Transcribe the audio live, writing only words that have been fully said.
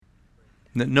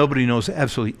Nobody knows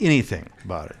absolutely anything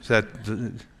about it. Is that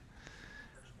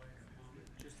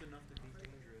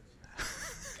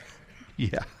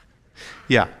yeah,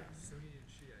 yeah.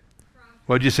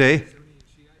 What'd you say?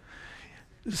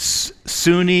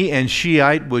 Sunni and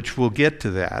Shiite, which we'll get to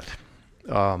that,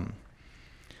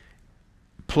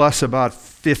 plus about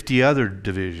 50 other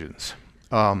divisions.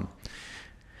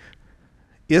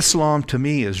 Islam to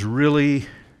me is really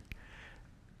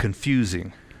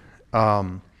confusing.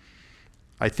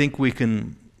 I think we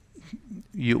can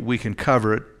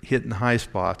cover it, hitting the high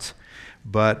spots,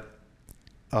 but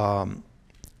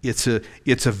it's a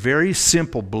very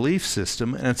simple belief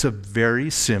system, and it's a very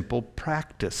simple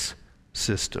practice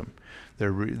system.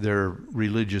 There are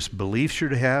religious beliefs you're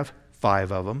to have,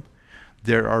 5 of them.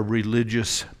 There are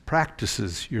religious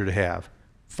practices you're to have,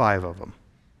 5 of them.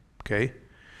 Okay?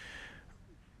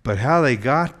 But how they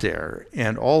got there,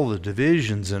 and all the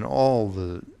divisions and all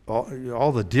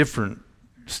the different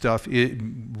stuff, it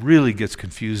really gets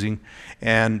confusing,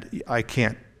 and I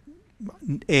can't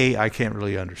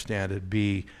really understand it.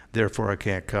 B, therefore I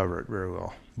can't cover it very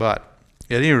well. But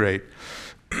at any rate,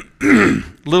 a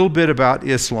little bit about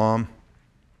Islam.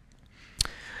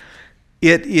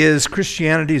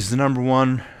 Christianity is the number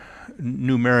one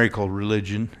numerical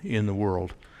religion in the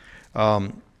world.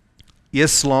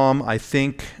 Islam, I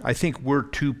think we're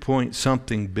 2 point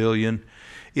something billion.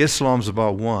 Islam's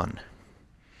about 1.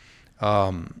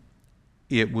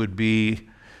 It would be,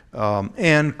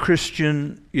 and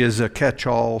Christian is a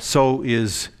catch-all, so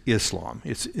is Islam.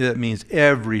 That means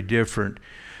every different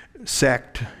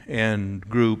sect and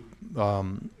group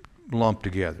lumped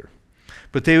together.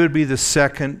 But they would be the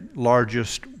second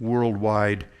largest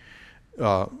worldwide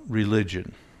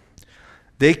religion.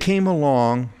 They came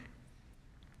along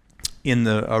in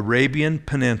the Arabian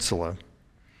Peninsula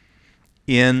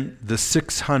in the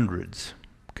 600s,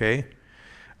 okay,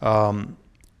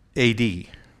 AD.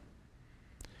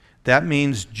 That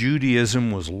means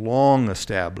Judaism was long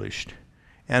established,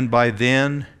 and by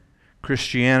then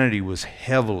Christianity was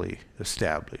heavily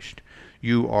established.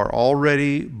 You are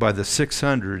already, by the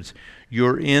 600s,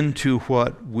 you're into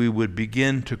what we would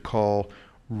begin to call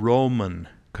Roman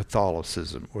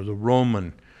Catholicism, or the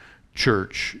Roman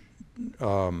Church,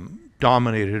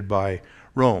 dominated by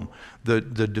Rome. The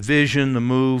division, the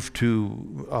move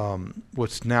to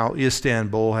what's now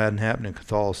Istanbul hadn't happened in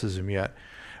Catholicism yet.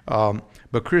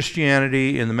 But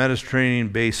Christianity in the Mediterranean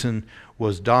basin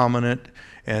was dominant,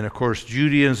 and of course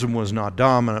Judaism was not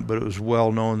dominant, but it was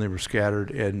well known. They were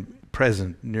scattered and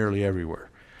present nearly everywhere.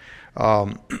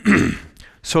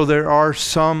 So there are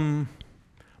some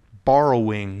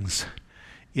borrowings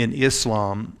in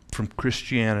Islam from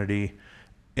Christianity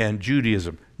and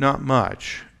Judaism. Not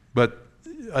much, but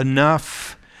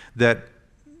enough that,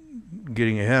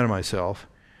 getting ahead of myself,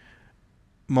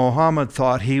 Muhammad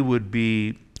thought he would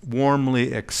be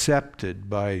warmly accepted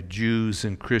by Jews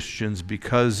and Christians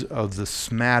because of the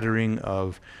smattering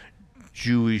of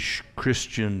Jewish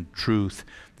Christian truth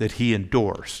that he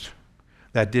endorsed.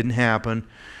 That didn't happen.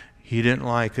 He didn't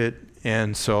like it,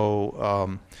 and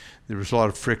so there was a lot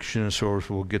of friction and so forth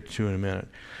we'll get to in a minute.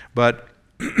 But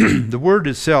the word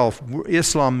itself,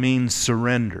 Islam means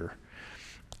surrender.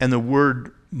 And the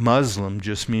word Muslim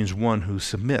just means one who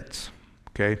submits.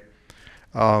 Okay?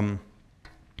 And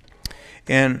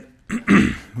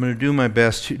I'm going to do my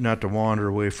best not to wander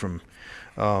away from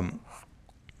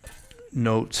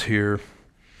notes here.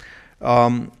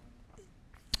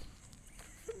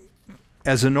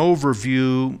 As an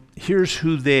overview, here's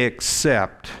who they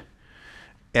accept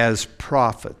as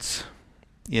prophets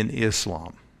in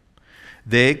Islam.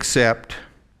 They accept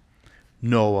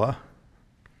Noah,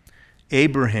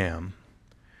 Abraham,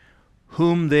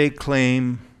 whom they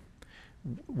claim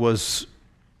was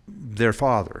their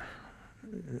father,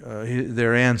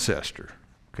 their ancestor,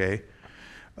 okay?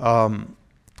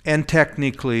 And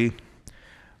technically,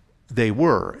 they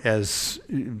were, as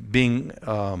being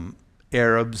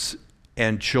Arabs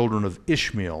and children of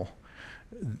Ishmael.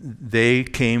 They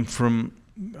came from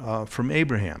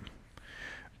Abraham.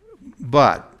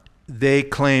 But they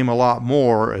claim a lot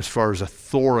more as far as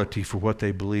authority for what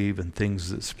they believe and things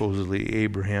that supposedly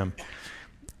Abraham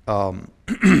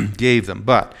gave them.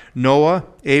 But Noah,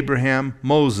 Abraham,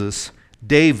 Moses,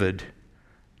 David,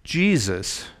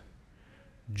 Jesus,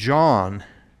 John,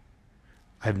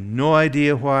 I have no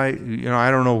idea why,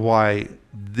 I don't know why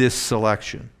this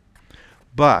selection.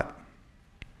 But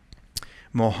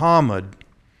Muhammad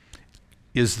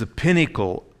is the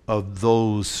pinnacle of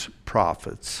those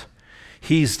prophets.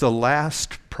 He's the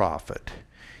last prophet.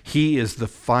 He is the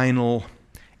final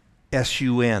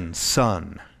S-U-N,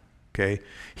 sun. Okay?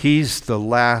 He's the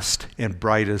last and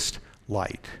brightest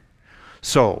light.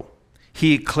 So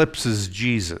he eclipses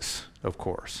Jesus, of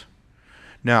course.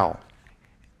 Now,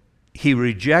 he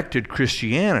rejected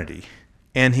Christianity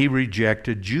and he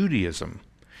rejected Judaism,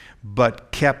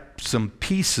 but kept some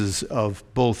pieces of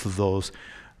both of those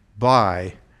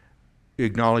by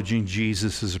acknowledging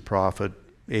Jesus as a prophet,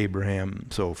 Abraham,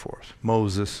 and so forth,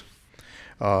 Moses.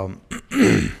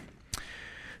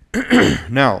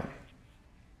 Now,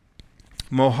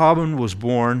 Muhammad was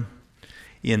born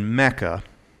in Mecca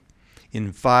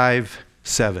in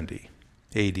 570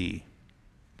 AD.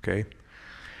 Okay?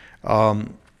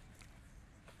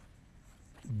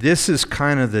 This is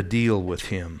kind of the deal with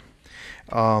him.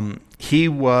 He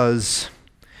was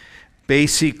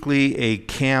basically a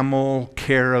camel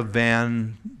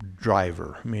caravan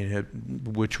driver. I mean,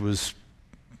 which was,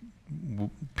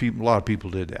 a lot of people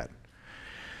did that.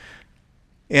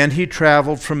 And he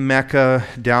traveled from Mecca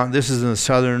down, this is in the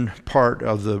southern part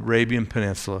of the Arabian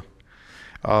Peninsula,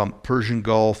 Persian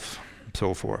Gulf, and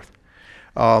so forth.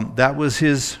 That was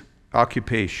his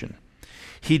occupation.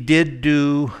 He did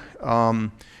do,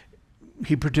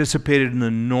 he participated in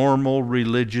the normal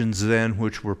religions then,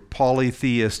 which were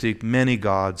polytheistic, many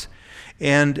gods,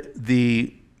 and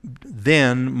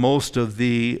then most of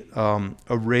the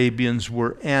Arabians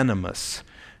were animists.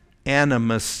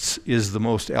 Animists is the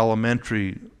most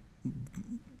elementary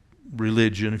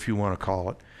religion, if you want to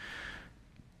call it.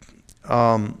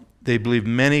 They believe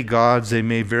many gods. They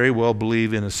may very well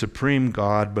believe in a supreme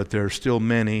God, but there are still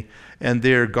many, and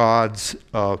their gods.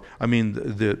 The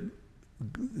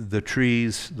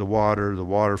trees, the water, the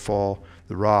waterfall,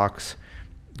 the rocks.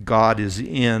 God is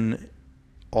in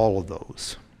all of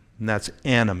those, and that's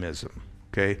animism.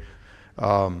 Okay.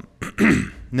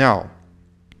 Now,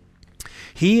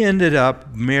 he ended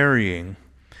up marrying.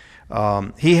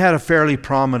 He had a fairly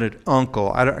prominent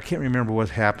uncle. I can't remember what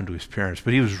happened to his parents,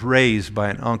 but he was raised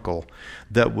by an uncle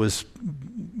that was,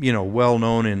 well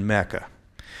known in Mecca.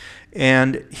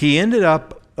 And he ended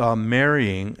up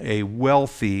marrying a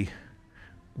wealthy,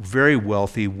 very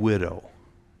wealthy widow.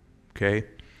 Okay?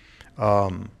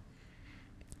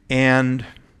 And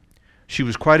she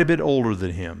was quite a bit older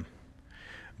than him.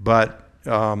 But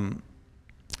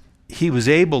he was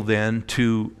able then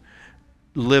to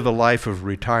live a life of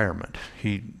retirement.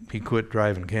 He quit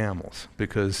driving camels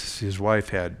because his wife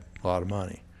had a lot of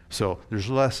money. So there's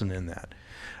a lesson in that.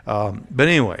 But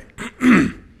anyway,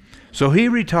 so he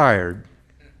retired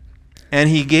and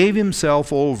he gave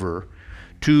himself over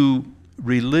to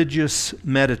religious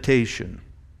meditation.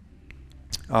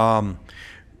 Read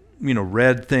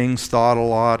things, thought a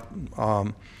lot.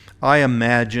 I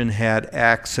imagine had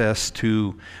access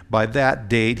to, by that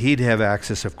date, he'd have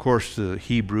access, of course, to the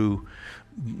Hebrew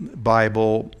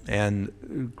Bible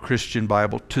and Christian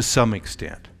Bible to some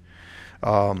extent.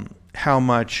 How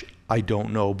much, I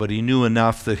don't know, but he knew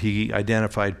enough that he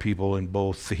identified people in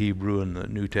both the Hebrew and the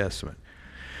New Testament.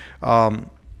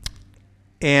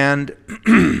 And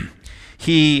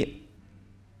he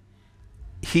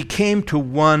came to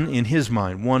one, in his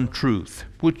mind, one truth,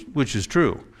 which is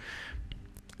true,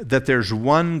 that there's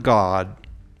one God,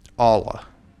 Allah,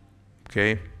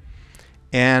 okay?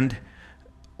 And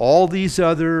all these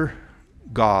other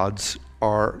gods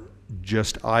are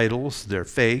just idols, they're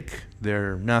fake,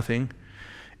 they're nothing,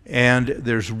 and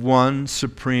there's one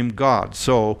supreme God.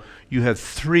 So you have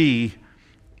three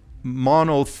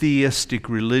monotheistic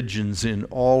religions in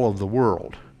all of the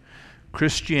world: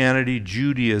 Christianity,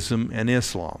 Judaism, and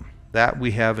Islam. That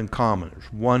we have in common.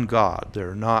 There's one God.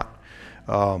 They're not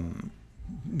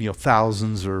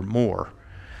thousands or more.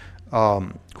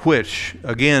 Which,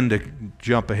 again, to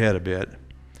jump ahead a bit,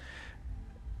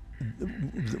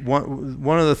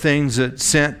 one of the things that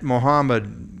sent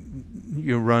Muhammad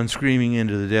run screaming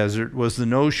into the desert was the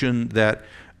notion that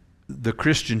the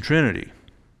Christian Trinity,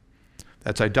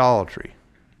 that's idolatry.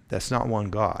 That's not one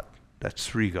God. That's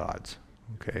three gods.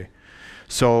 Okay?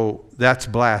 So that's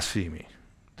blasphemy.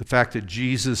 The fact that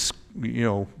Jesus,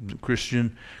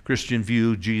 Christian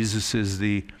view, Jesus is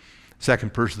the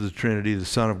second person of the Trinity, the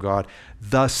Son of God.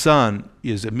 The Son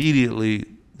is immediately,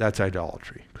 that's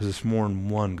idolatry, because it's more than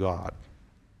one God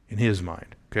in his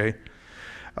mind. Okay?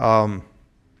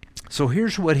 So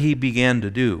here's what he began to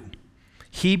do.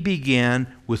 He began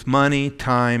with money,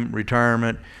 time,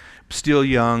 retirement, still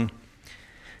young.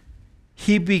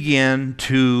 He began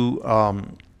to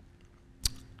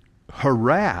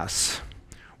harass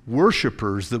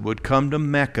worshipers that would come to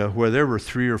Mecca, where there were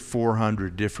 300 or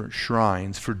 400 different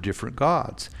shrines for different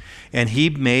gods. And he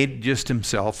made just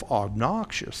himself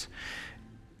obnoxious,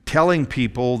 telling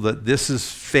people that this is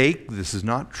fake, this is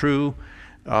not true,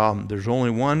 there's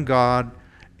only one God,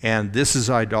 and this is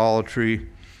idolatry.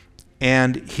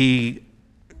 And he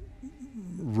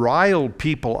riled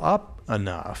people up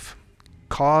enough,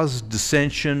 caused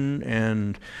dissension,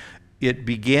 and it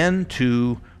began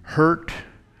to hurt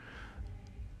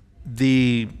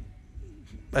the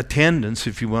attendance,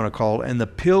 if you want to call it, and the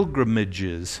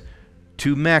pilgrimages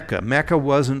to Mecca. Mecca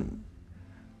wasn't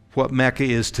what Mecca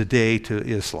is today to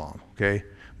Islam, okay?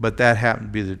 But that happened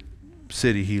to be the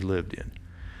city he lived in.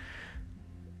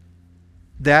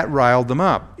 That riled them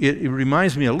up. It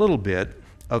reminds me a little bit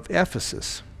of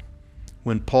Ephesus.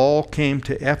 When Paul came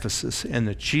to Ephesus and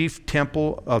the chief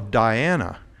temple of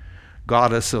Diana,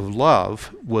 goddess of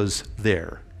love, was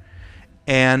there.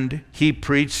 And he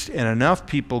preached, and enough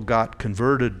people got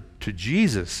converted to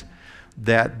Jesus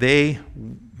that they,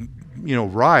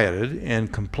 rioted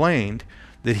and complained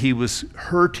that he was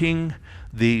hurting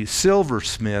the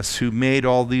silversmiths who made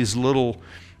all these little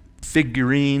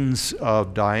figurines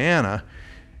of Diana.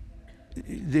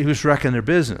 He was wrecking their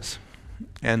business.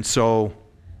 And so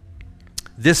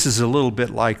this is a little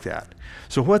bit like that.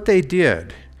 So what they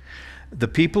did, the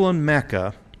people in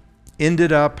Mecca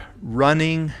ended up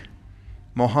running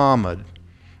Muhammad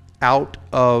out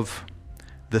of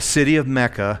the city of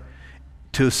Mecca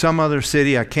to some other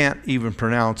city I can't even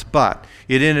pronounce, but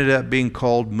it ended up being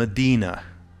called Medina,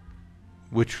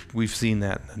 which we've seen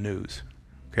that in the news.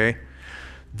 Okay?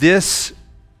 This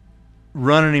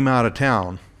running him out of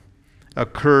town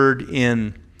occurred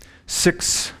in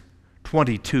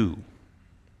 622.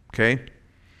 Okay?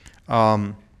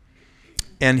 And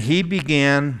he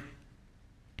began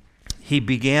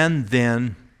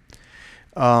then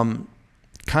kind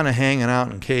of hanging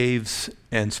out in caves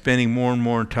and spending more and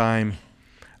more time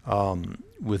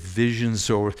with visions.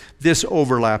 Or this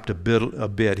overlapped a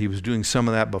bit. He was doing some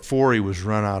of that before he was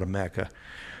run out of Mecca.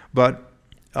 But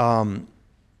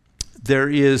there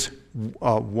is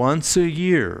once a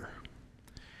year,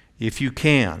 if you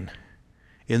can,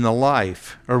 in the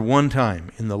life, or one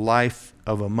time in the life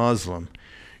of a Muslim,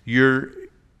 you're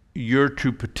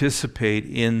to participate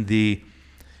in the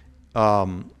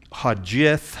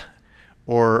Hajjith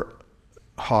or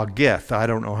Hagith. I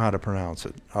don't know how to pronounce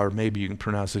it, or maybe you can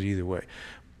pronounce it either way.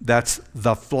 That's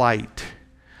the flight.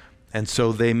 And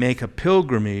so they make a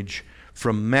pilgrimage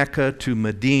from Mecca to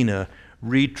Medina,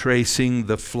 retracing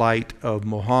the flight of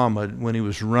Muhammad when he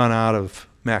was run out of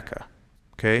Mecca.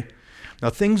 Okay? Now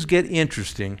things get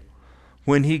interesting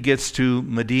when he gets to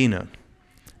Medina,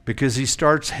 because he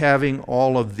starts having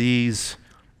all of these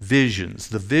visions.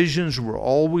 The visions were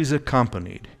always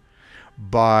accompanied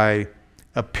by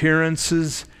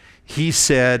appearances, he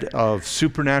said, of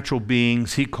supernatural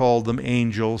beings. He called them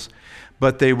angels,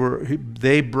 but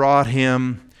they brought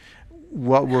him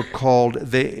what were called,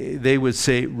 they would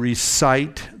say,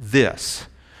 recite this.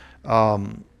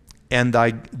 And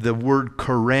the word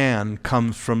Quran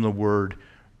comes from the word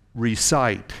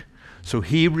recite. So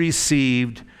he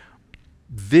received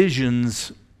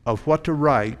visions of what to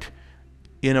write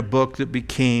in a book that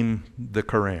became the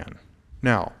Quran.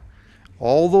 Now,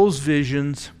 all those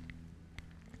visions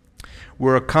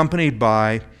were accompanied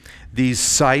by these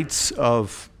sights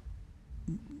of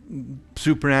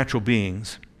supernatural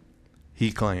beings,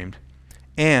 he claimed,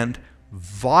 and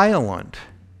violent,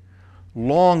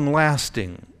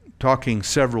 long-lasting, talking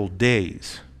several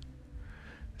days,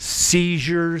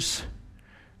 seizures,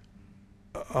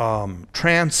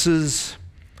 trances,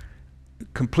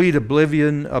 complete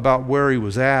oblivion about where he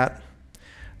was at,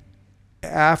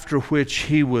 after which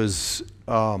he was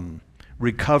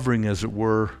recovering, as it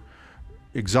were,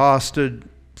 exhausted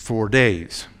for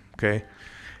days. Okay?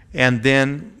 And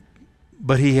then,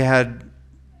 but he had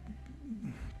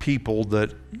people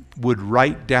that would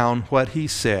write down what he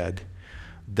said,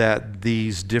 that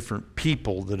these different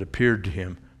people that appeared to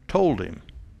him told him.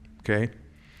 Okay?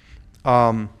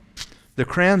 The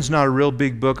Quran's not a real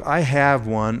big book. I have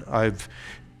one. I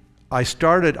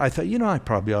thought, I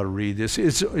probably ought to read this.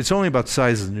 It's only about the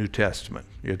size of the New Testament.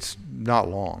 It's not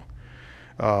long.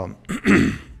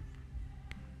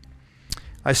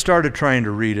 I started trying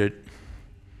to read it,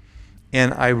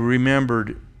 and I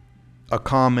remembered a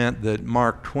comment that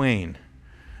Mark Twain,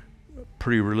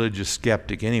 pretty religious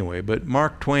skeptic anyway, but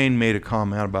Mark Twain made a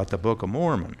comment about the Book of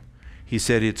Mormon. He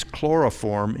said it's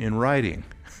chloroform in writing.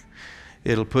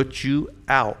 It'll put you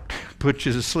out, put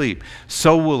you to sleep.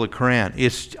 So will the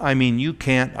Quran. You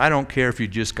can't, I don't care if you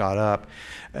just got up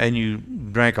and you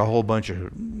drank a whole bunch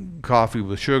of coffee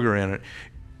with sugar in it,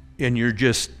 and you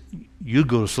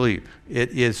go to sleep. It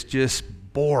is just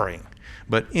boring.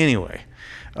 But anyway,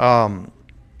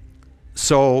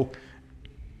 so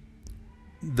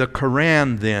the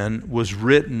Quran then was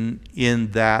written in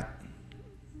that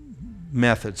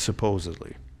method,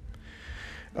 supposedly.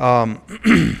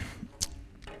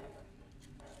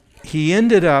 he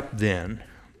ended up then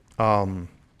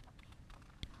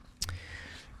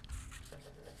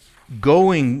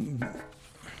going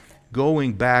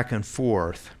back and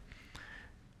forth,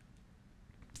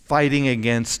 fighting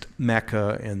against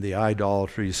Mecca and the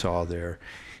idolatry he saw there.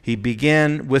 He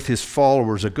began with his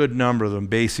followers, a good number of them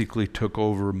basically took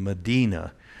over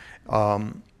Medina.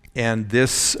 And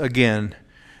this, again,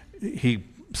 he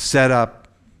set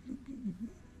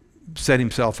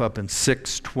himself up in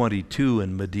 622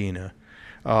 in Medina.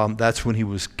 That's when he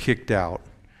was kicked out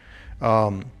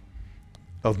of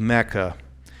Mecca.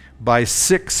 By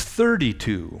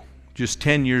 632, just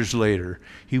 10 years later,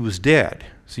 he was dead.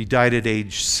 So he died at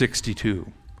age 62.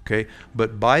 Okay,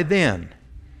 but by then,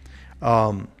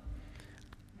 through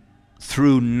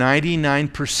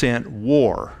 99%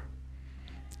 war,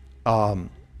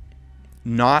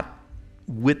 not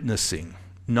witnessing,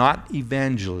 not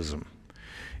evangelism.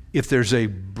 If there's a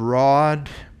broad,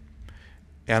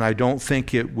 and I don't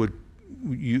think it would,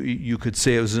 you could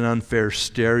say it was an unfair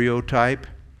stereotype,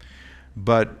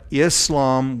 but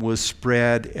Islam was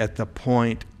spread at the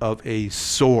point of a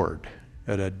sword,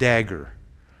 at a dagger.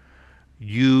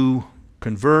 You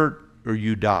convert or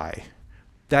you die.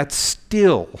 That's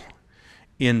still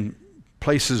in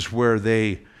places where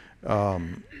they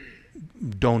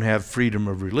don't have freedom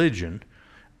of religion.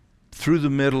 Through the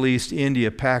Middle East, India,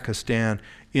 Pakistan,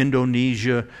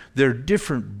 Indonesia, there are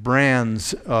different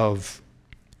brands of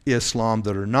Islam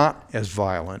that are not as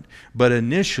violent, but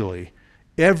initially,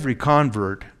 every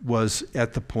convert was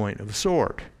at the point of a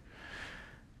sword.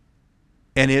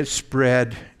 And it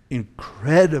spread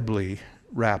incredibly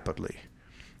rapidly.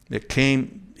 Of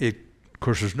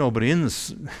course, there's nobody in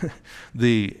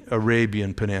the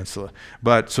Arabian Peninsula,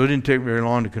 so it didn't take very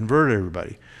long to convert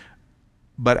everybody.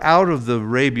 But out of the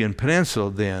Arabian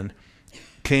Peninsula then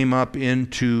came up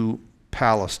into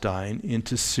Palestine,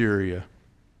 into Syria,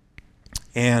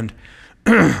 and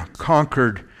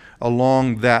conquered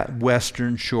along that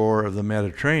western shore of the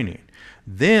Mediterranean.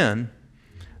 Then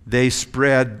they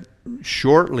spread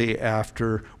shortly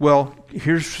after. Well,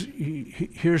 here's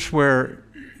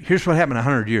what happened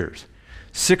 100 years.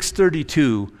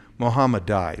 632, Muhammad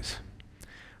dies.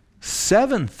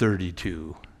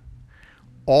 732,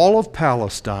 all of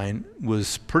Palestine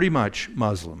was pretty much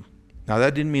Muslim. Now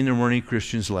that didn't mean there weren't any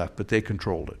Christians left, but they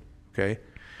controlled it. Okay,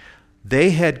 they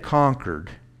had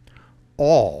conquered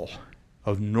all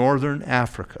of northern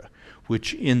Africa,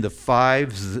 which in the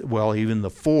fives, well, even the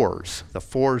fours,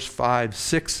 5,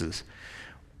 6s,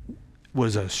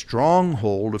 was a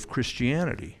stronghold of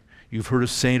Christianity. You've heard of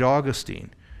St.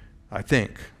 Augustine, I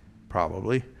think,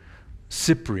 probably.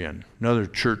 Cyprian, another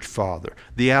church father.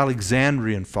 The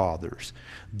Alexandrian fathers.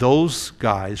 Those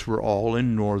guys were all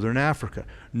in northern Africa.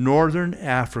 Northern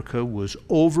Africa was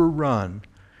overrun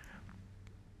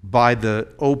by the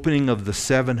opening of the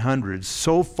 700s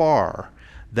so far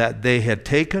that they had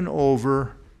taken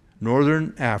over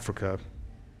northern Africa.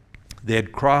 They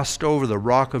had crossed over the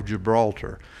Rock of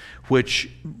Gibraltar, which,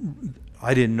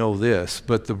 I didn't know this,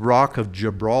 but the Rock of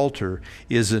Gibraltar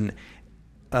is an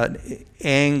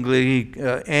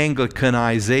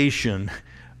Anglicanization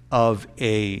of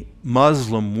a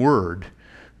Muslim word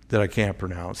that I can't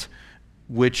pronounce,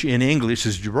 which in English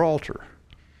is Gibraltar.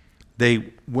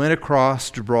 They went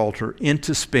across Gibraltar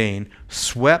into Spain,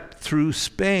 swept through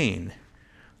Spain.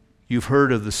 You've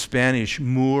heard of the Spanish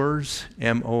Moors,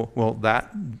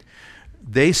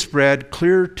 they spread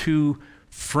clear to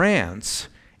France,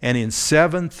 and in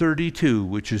 732,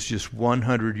 which is just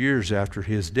 100 years after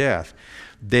his death,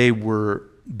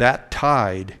 that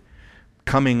tide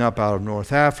coming up out of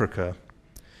North Africa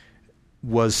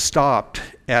was stopped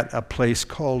at a place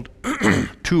called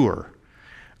Tours.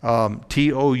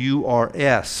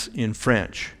 Tours in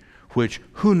French, which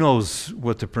who knows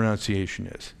what the pronunciation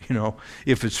is.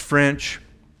 If it's French,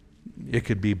 it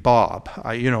could be Bob.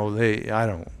 I don't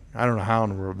know how in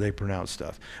the world they pronounce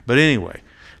stuff. But anyway,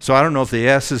 so I don't know if the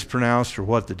S is pronounced or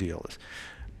what the deal is.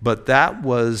 But that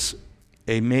was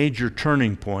a major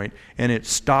turning point, and it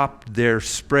stopped their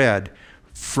spread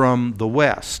from the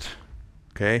west.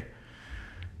 Okay?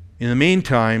 In the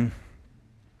meantime,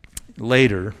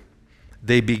 later,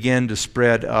 they began to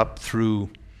spread up through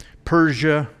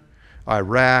Persia,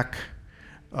 Iraq,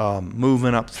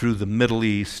 moving up through the Middle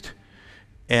East,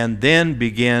 and then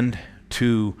began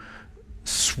to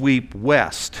sweep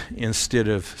west instead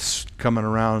of coming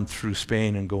around through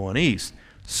Spain and going east.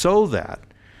 So that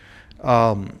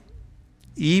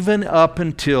even up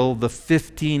until the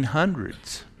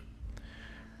 1500s,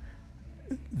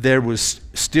 there was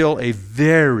still a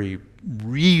very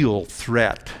real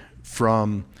threat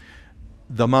from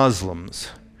the Muslims.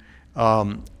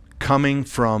 coming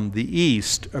from the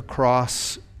east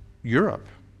across Europe.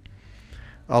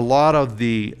 A lot of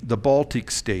the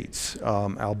Baltic states,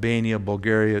 Albania,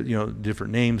 Bulgaria,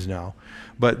 different names now,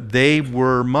 but they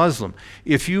were Muslim.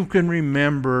 If you can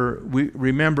remember,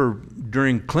 remember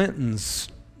during Clinton's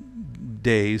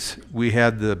days, we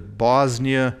had the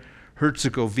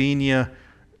Bosnia-Herzegovina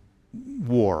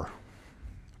war,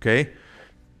 okay?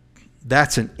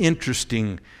 That's an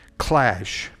interesting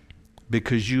clash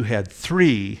because you had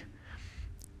three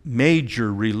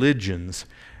major religions,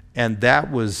 and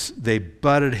they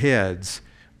butted heads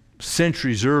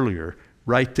centuries earlier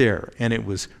right there. And it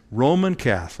was Roman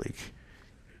Catholic,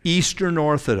 Eastern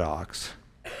Orthodox,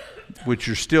 which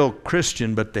are still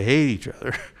Christian, but they hate each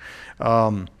other,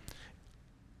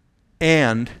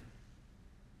 and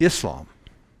Islam.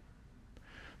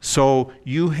 So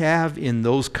you have in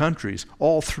those countries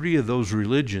all three of those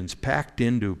religions packed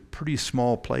into pretty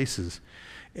small places.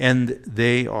 And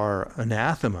they are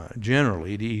anathema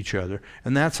generally to each other.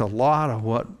 And that's a lot of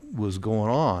what was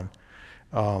going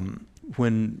on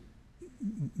when,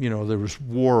 there was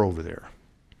war over there.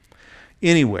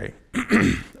 Anyway,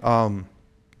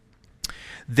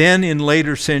 then in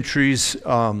later centuries,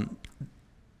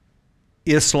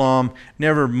 Islam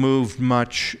never moved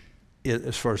much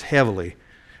as far as heavily.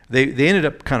 They ended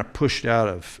up kind of pushed out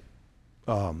of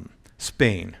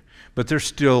Spain, but there's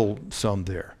still some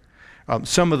there.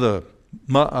 Some of the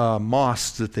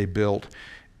mosques that they built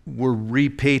were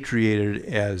repatriated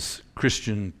as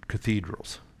Christian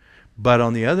cathedrals. But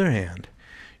on the other hand,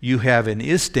 you have in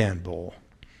Istanbul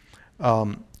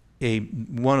one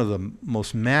of the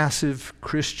most massive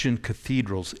Christian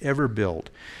cathedrals ever built.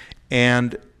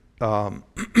 And an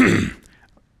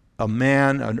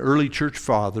early church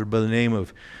father by the name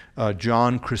of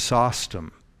John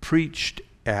Chrysostom, preached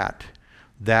at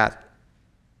that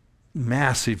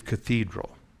massive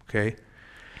cathedral, okay?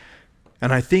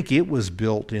 And I think it was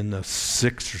built in the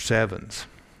 6s or 7s,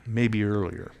 maybe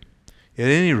earlier. At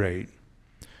any rate,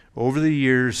 over the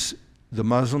years, the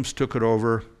Muslims took it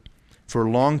over. For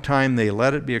a long time, they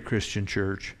let it be a Christian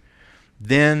church.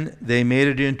 Then they made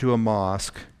it into a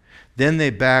mosque. Then they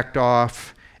backed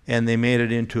off and they made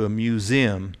it into a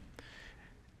museum.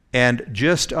 And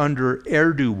just under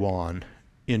Erdogan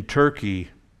in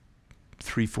Turkey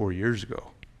 3-4 years ago,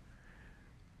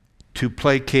 to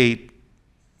placate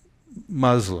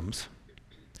Muslims.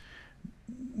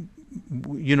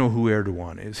 You know who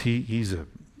Erdogan is. He's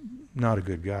not a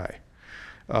good guy.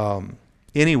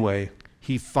 Anyway,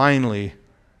 he finally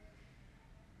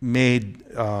made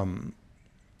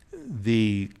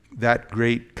that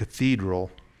great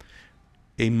cathedral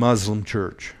a Muslim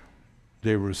church.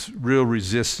 There was real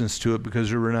resistance to it because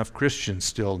there were enough Christians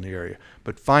still in the area.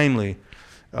 But finally,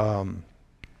 and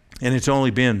it's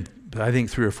only been, I think,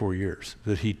 3 or 4 years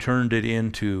that he turned it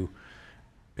into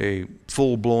a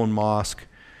full-blown mosque.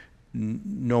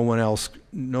 No one else,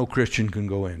 no Christian can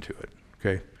go into it.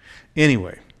 Okay.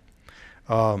 Anyway,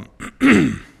 now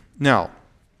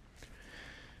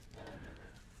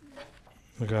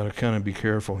I got to kind of be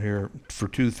careful here for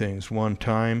two things: one,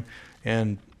 time,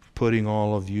 and putting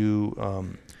all of you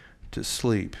to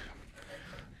sleep.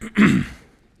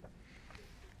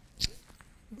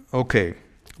 Okay,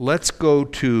 let's go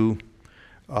to.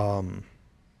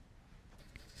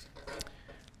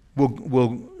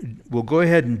 We'll go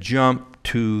ahead and jump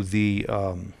to the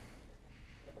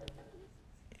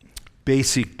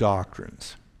basic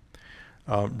doctrines,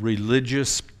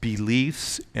 religious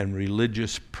beliefs and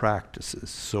religious practices.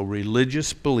 So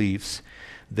religious beliefs,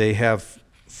 they have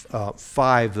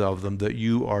 5 of them that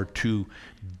you are to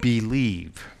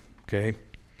believe. Okay.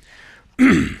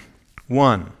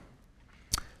 1,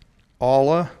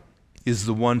 Allah is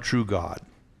the one true God.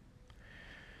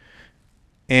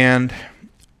 And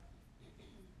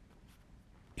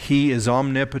He is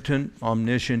omnipotent,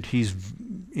 omniscient. He's,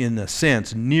 in a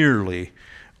sense, nearly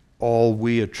all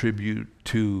we attribute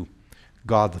to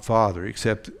God the Father,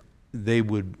 except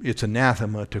it's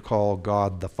anathema to call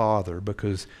God the Father,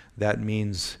 because that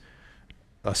means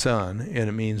a son, and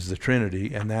it means the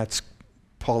Trinity, and that's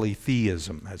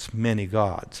polytheism. That's many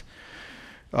gods.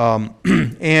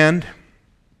 And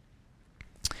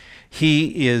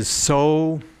He is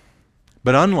so,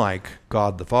 but unlike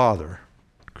God the Father,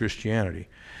 Christianity,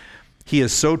 He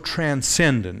is so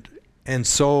transcendent and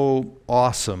so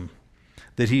awesome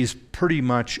that He's pretty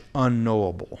much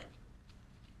unknowable.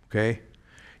 Okay?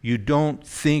 You don't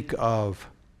think of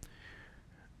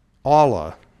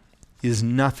Allah is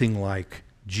nothing like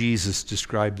Jesus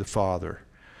described the Father.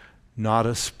 Not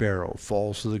a sparrow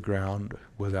falls to the ground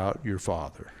without your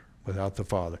Father, without the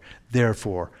Father.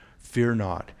 Therefore, fear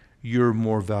not. You're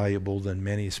more valuable than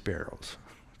many sparrows.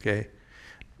 Okay?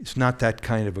 It's not that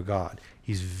kind of a God.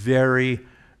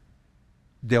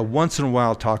 They'll once in a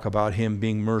while talk about him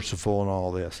being merciful and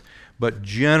all this. But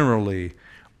generally,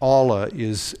 Allah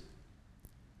is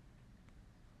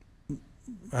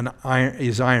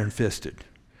iron-fisted.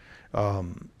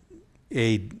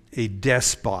 A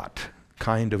despot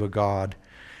kind of a God.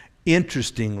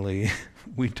 Interestingly,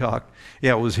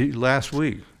 it was last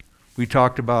week, we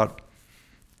talked about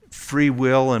free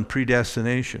will and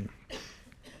predestination.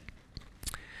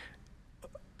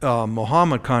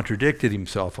 Muhammad contradicted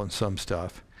himself on some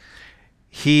stuff.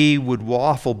 He would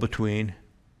waffle between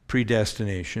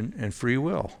predestination and free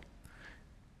will.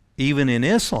 Even in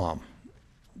Islam,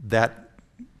 that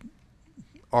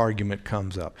argument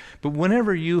comes up. But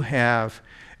whenever you have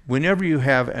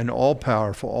an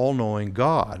all-powerful, all-knowing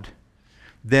God,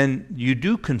 then you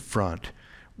do confront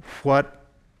what,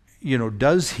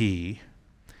 does he,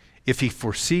 if he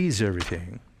foresees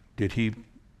everything, did he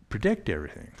predict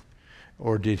everything?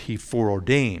 Or did he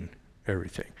foreordain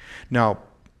everything? Now,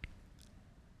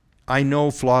 I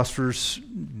know philosophers,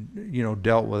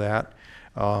 dealt with that.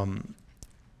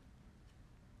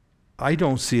 I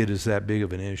don't see it as that big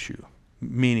of an issue,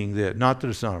 meaning that, not that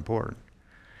it's not important,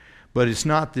 but it's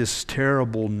not this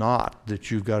terrible knot that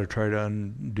you've got to try to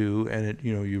undo, and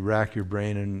you rack your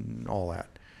brain and all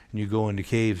that, and you go into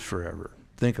caves forever.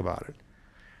 Think about it.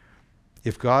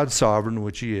 If God's sovereign,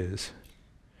 which he is,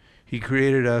 he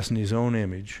created us in his own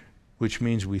image, which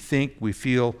means we think, we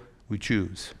feel, we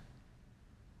choose.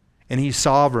 And he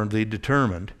sovereignly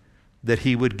determined that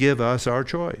he would give us our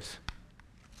choice.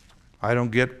 I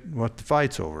don't get what the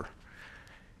fight's over.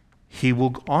 He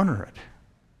will honor it.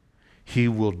 He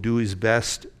will do his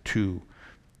best to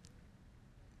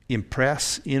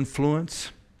impress,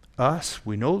 influence us.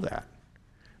 We know that.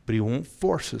 But he won't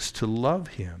force us to love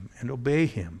him and obey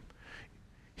him.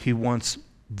 He wants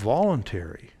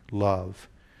voluntary love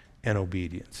and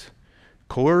obedience.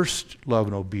 Coerced love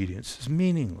and obedience is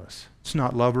meaningless. It's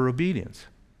not love or obedience.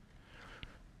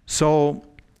 So,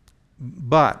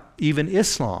 but even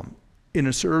Islam in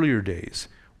its earlier days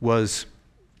was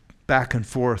back and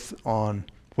forth on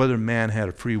whether man had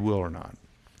a free will or not.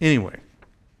 Anyway,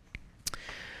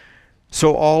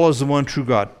 so Allah is the one true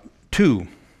God. 2,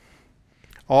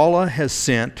 Allah has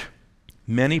sent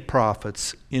many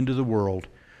prophets into the world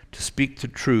to speak the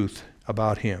truth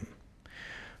about him.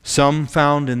 Some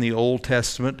found in the Old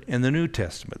Testament and the New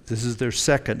Testament. This is their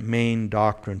second main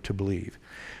doctrine to believe.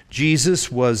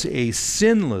 Jesus was a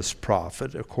sinless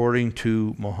prophet, according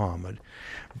to Muhammad.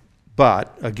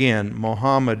 But, again,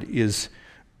 Muhammad is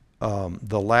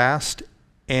the last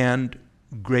and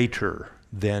greater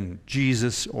than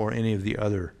Jesus or any of the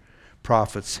other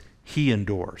prophets he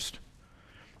endorsed.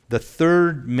 The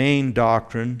third main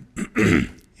doctrine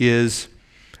is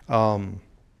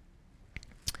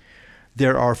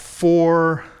there are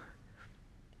 4,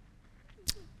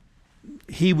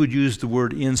 he would use the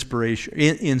word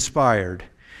inspired,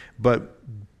 but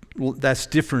that's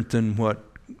different than what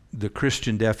the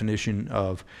Christian definition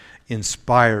of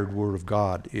inspired Word of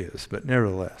God is. But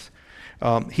nevertheless,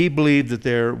 he believed that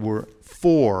there were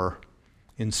 4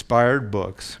 inspired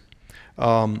books.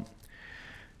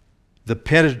 The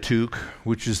Pentateuch,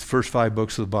 which is the first 5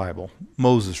 books of the Bible,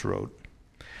 Moses wrote.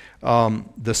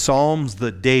 The Psalms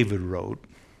that David wrote.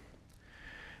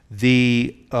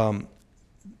 The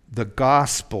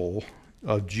Gospel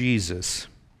of Jesus,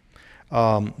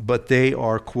 but they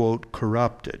are, quote,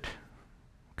 corrupted.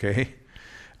 Okay?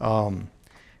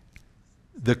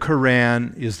 The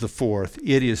Quran is the 4th.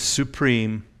 It is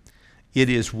supreme. It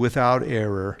is without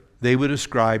error. They would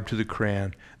ascribe to the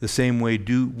Quran the same way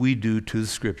we do to the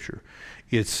Scripture.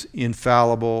 It's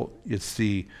infallible. It's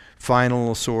the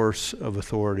final source of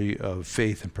authority of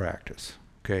faith and practice.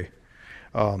 Okay?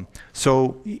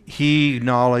 So he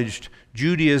acknowledged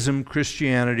Judaism,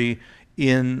 Christianity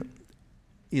in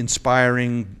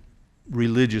inspiring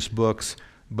religious books,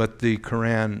 but the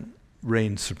Quran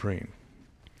reigns supreme.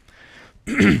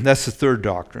 That's the third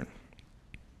doctrine.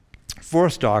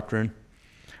 Fourth doctrine,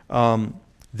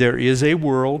 there is a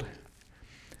world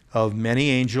of many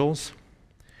angels,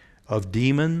 of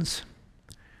demons,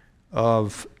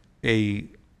 of an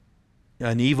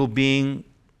evil being,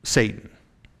 Satan.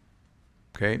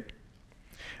 Okay?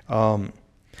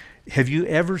 Have you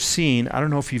ever seen, I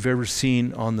don't know if you've ever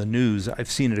seen on the news,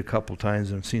 I've seen it a couple times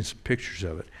and I've seen some pictures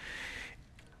of it.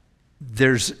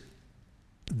 There's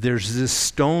this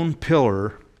stone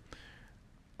pillar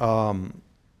at,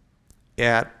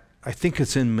 I think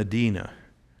it's in Medina,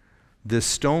 this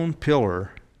stone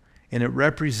pillar, and it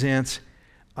represents,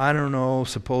 I don't know,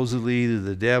 supposedly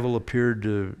the devil appeared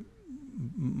to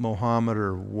Muhammad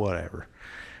or whatever.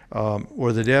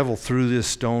 or the devil threw this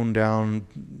stone down,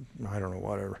 I don't know,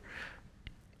 whatever.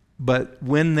 But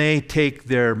when they take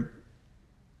their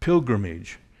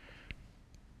pilgrimage,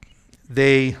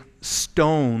 they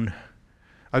stone,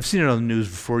 I've seen it on the news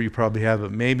before, you probably have,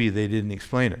 but maybe they didn't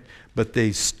explain it, but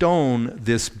they stone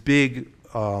this big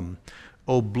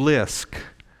obelisk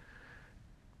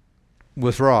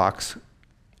with rocks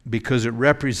because it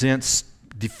represents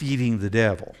defeating the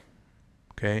devil,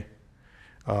 okay?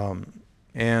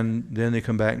 And then they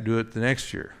come back and do it the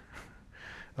next year,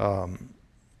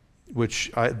 which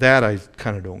I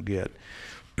kind of don't get.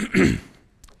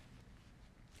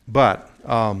 But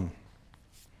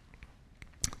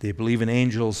they believe in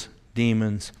angels,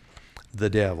 demons, the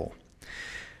devil.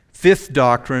 Fifth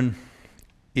doctrine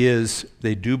is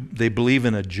they believe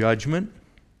in a judgment.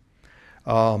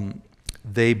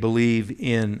 They believe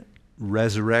in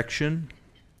resurrection.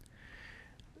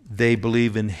 They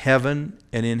believe in heaven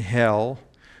and in hell.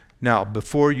 Now,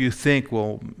 before you think,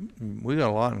 well, we got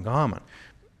a lot in common,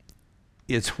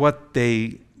 it's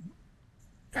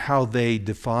how they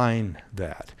define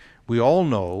that. We all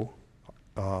know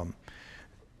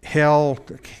hell,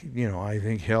 I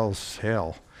think hell's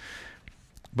hell.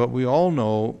 But we all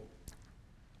know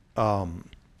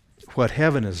what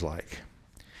heaven is like.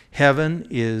 Heaven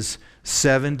is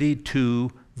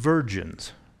 72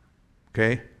 virgins,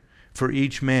 okay, for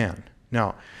each man.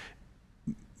 Now,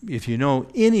 if you know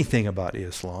anything about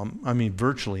Islam, I mean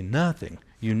virtually nothing,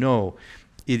 you know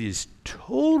it is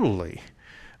totally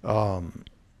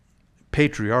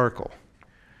patriarchal.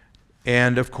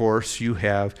 And of course, you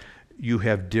have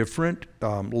different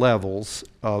levels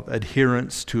of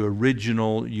adherence to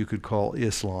original, you could call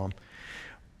Islam.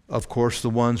 Of course, the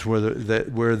ones where the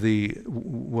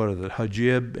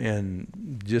hijab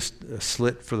and just a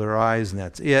slit for their eyes and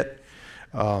that's it.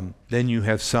 Then you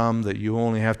have some that you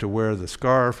only have to wear the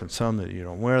scarf, and some that you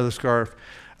don't wear the scarf.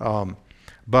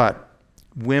 But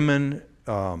women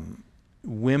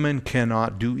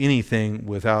cannot do anything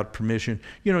without permission.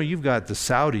 You've got the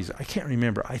Saudis. I can't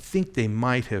remember. I think they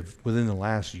might have, within the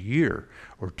last year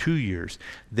or 2 years,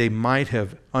 they might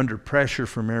have, under pressure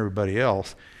from everybody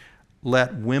else,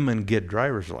 let women get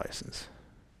driver's license.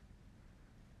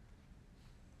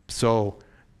 So,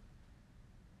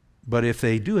 but if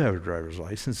they do have a driver's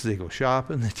license, they go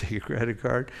shopping, they take a credit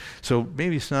card. So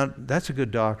maybe that's a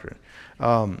good doctrine.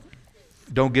 Don't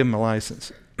give them a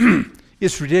license.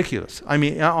 It's ridiculous. I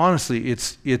mean, honestly,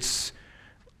 it's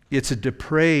a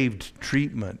depraved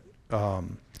treatment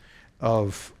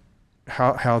of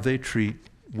how they treat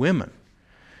women.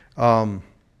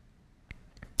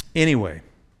 Anyway,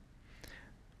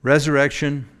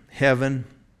 resurrection, heaven,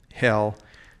 hell,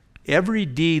 every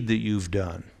deed that you've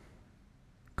done,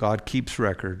 God keeps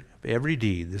record of every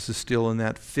deed. This is still in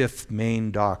that fifth main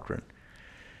doctrine.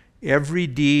 Every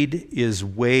deed is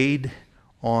weighed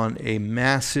on a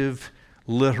massive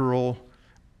literal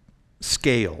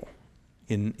scale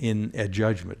at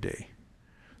Judgment Day.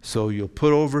 So you'll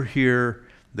put over here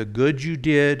the good you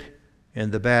did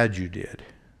and the bad you did.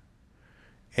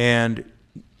 And,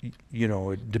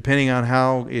 depending on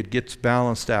how it gets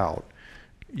balanced out,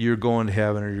 you're going to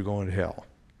heaven or you're going to hell.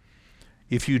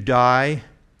 If you die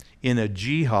in a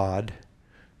jihad,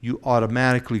 you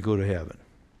automatically go to heaven.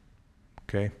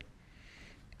 Okay?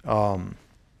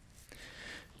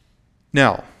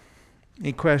 Now,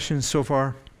 any questions so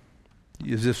far?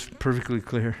 Is this perfectly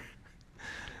clear?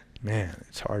 Man,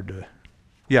 it's hard to...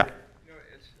 Yeah.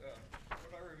 It's what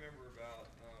I remember about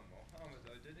Muhammad,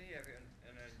 though. Didn't he have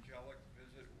an angelic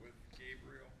visit with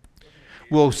Gabriel?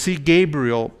 Well, see,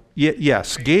 Gabriel,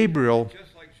 yes, Gabriel...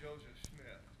 Just like Joseph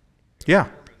Smith. Yeah.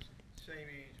 Same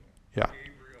angel. Yeah.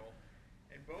 Gabriel.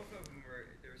 And both of them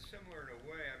they're similar in a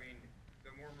way. I mean,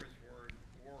 the Mormons weren't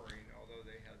warring, although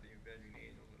they had the avenging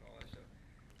angels and all that stuff.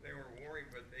 They weren't warring,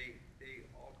 but they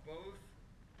all both,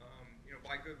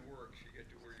 by good works you get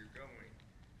to where you're going.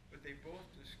 But they both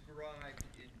described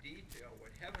in detail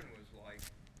what heaven was like,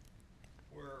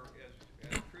 where as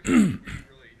Christians we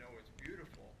really know it's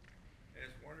beautiful and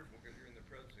it's wonderful because you're in the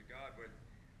presence of God. But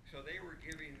so they were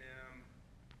giving them,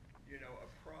 a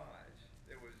prize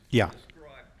that was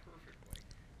described perfectly.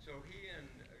 So he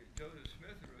and Joseph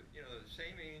Smith were, the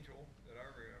same angel that I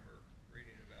remember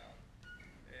reading about.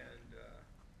 And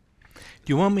do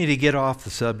you want me to get off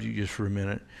the subject just for a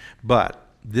minute? But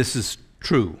this is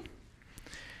true.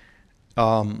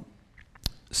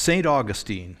 St.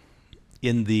 Augustine,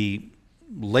 in the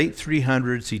late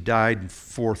 300s, he died in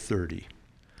 430.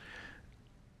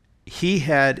 He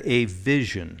had a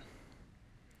vision.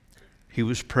 He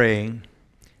was praying.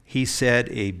 He said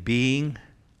a being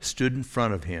stood in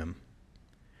front of him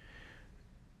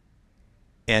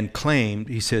and claimed,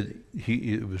 he said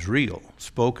it was real,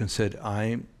 spoke and said,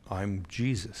 I'm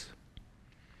Jesus.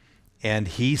 And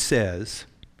he says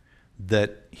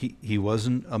that he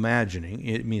wasn't imagining,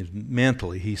 it means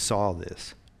mentally he saw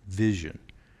this vision.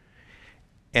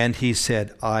 And he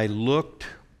said, I looked,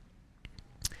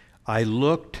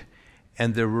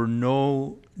 and there were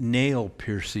no nail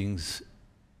piercings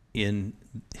in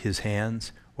his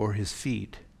hands or his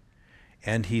feet.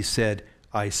 And he said,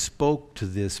 I spoke to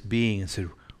this being and said,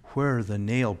 where are the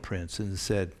nail prints? And it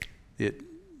said, it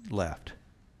left.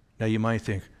 Now you might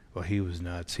think, well, he was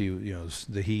nuts.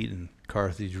 The heat in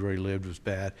Carthage where he lived was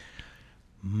bad.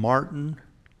 Martin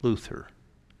Luther,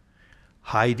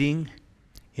 hiding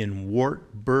in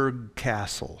Wartburg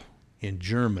Castle in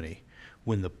Germany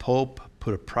when the Pope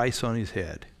put a price on his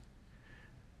head.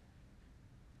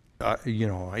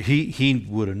 He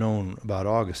would have known about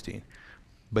Augustine,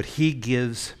 but he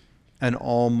gives an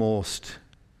almost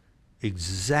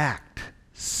exact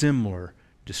similar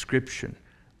description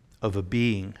of a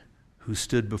being who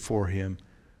stood before him,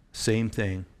 same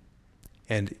thing.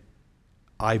 And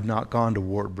I've not gone to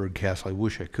Wartburg Castle. I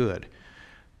wish I could.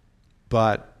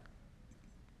 But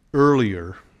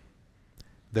earlier,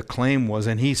 the claim was,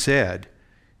 and he said,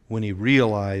 when he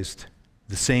realized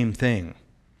the same thing,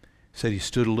 said he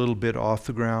stood a little bit off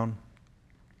the ground,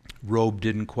 robe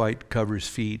didn't quite cover his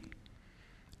feet,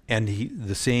 and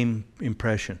the same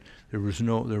impression. There were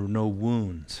no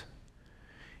wounds.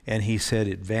 And he said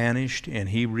it vanished, and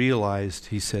he realized,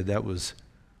 he said that was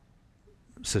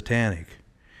satanic.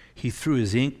 He threw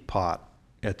his ink pot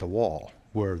at the wall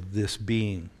where this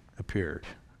being appeared.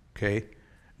 Okay?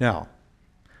 Now,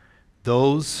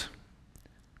 those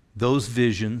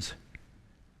visions,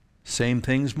 same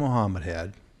things Muhammad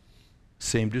had,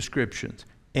 same descriptions,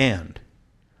 and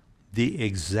the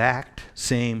exact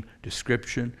same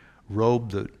description,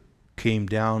 robe that came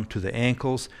down to the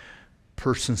ankles,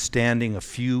 person standing a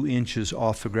few inches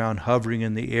off the ground, hovering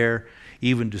in the air,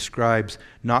 even describes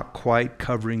not quite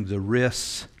covering the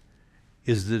wrists,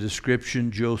 is the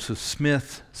description Joseph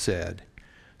Smith said,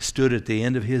 stood at the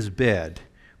end of his bed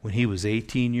when he was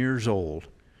 18 years old.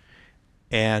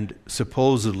 And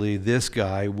supposedly this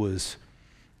guy was,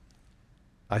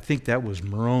 I think that was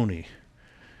Moroni.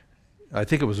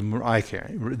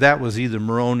 That was either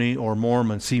Moroni or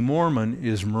Mormon. See, Mormon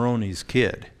is Moroni's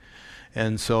kid.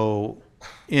 And so,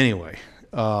 anyway,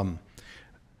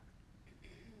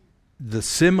 the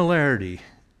similarity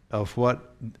of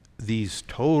what these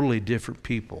totally different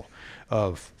people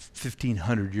of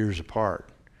 1,500 years apart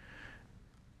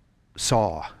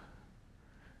saw,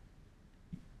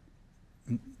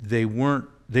 they weren't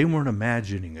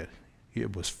imagining it.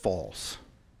 It was false,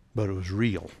 but it was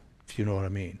real, if you know what I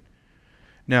mean.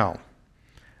 Now,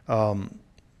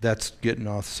 that's getting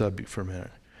off the subject for a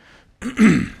minute.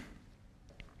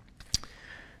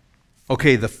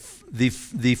 Okay, the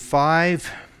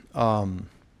five.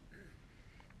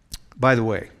 By the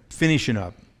way, finishing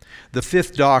up, the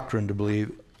fifth doctrine to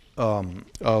believe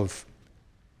of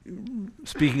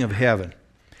speaking of heaven.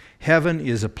 Heaven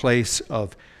is a place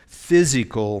of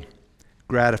physical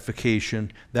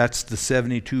gratification. That's the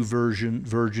 72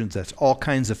 virgins. That's all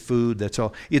kinds of food. That's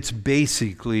all. It's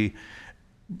basically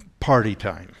party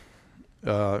time.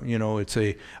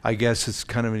 I guess it's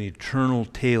kind of an eternal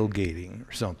tailgating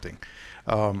or something.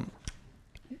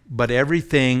 But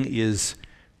everything is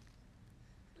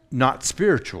not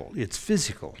spiritual. It's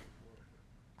physical.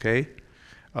 Okay?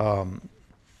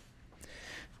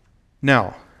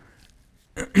 Now,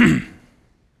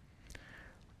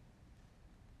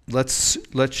 let's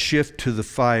shift to the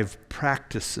five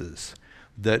practices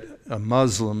that a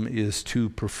Muslim is to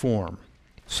perform.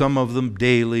 Some of them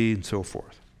daily and so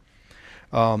forth.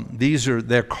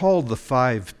 They're called the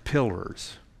five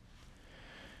pillars.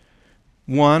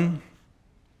 1,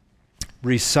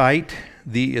 recite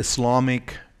the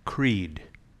Islamic creed.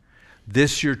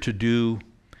 This you're to do,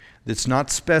 that's not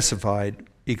specified,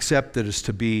 except that it's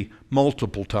to be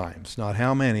multiple times, not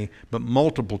how many, but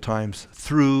multiple times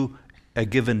through a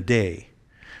given day.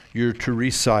 You're to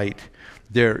recite,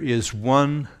 there is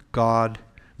one God,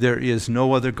 there is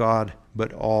no other God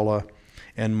but Allah,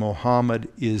 and Muhammad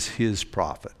is his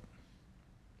prophet.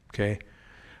 Okay?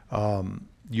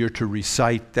 You're to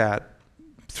recite that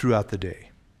throughout the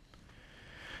day.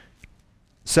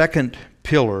 Second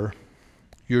pillar,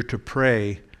 you're to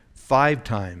pray 5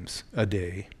 times a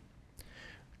day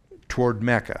toward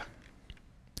Mecca.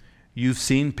 You've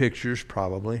seen pictures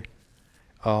probably,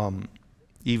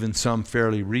 even some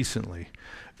fairly recently.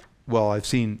 Well, I've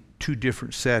seen 2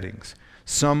 different settings.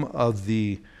 Some of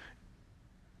the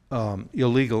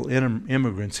illegal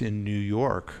immigrants in New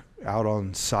York out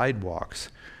on sidewalks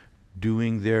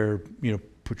doing their,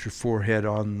 put your forehead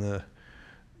on the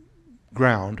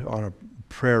ground on a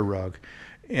prayer rug.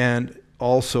 And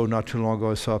also, not too long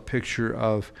ago, I saw a picture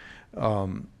of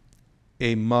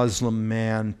a Muslim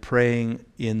man praying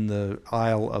in the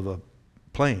aisle of a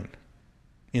plane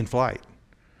in flight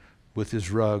with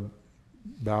his rug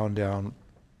bound down.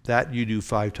 That you do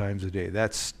 5 times a day.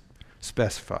 That's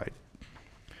specified.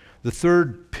 The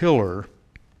third pillar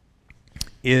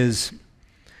is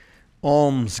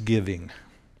almsgiving.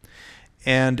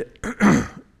 And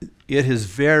it has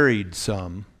varied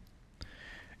some.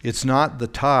 It's not the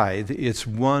tithe, it's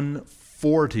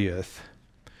 1/40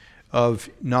 of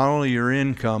not only your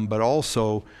income, but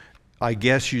also, I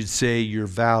guess you'd say, your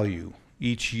value.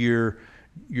 Each year,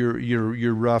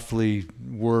 you're roughly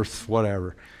worth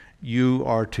whatever. You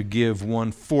are to give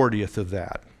 1/40 of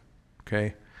that,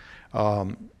 okay,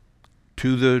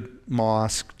 to the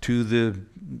mosque, to the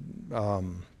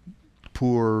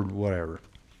poor, whatever.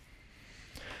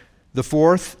 The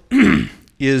fourth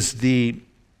is the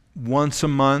once a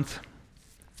month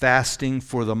fasting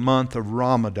for the month of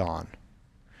Ramadan.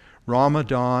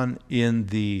 Ramadan in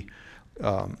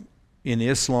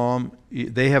Islam,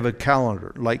 they have a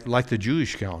calendar like the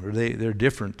Jewish calendar. They're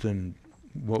different than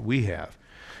what we have.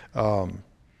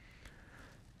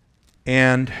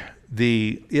 And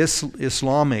the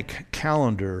Islamic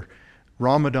calendar,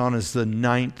 Ramadan is the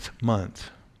 9th month.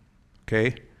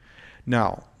 Okay?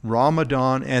 Now,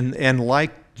 Ramadan, and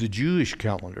like the Jewish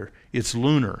calendar, it's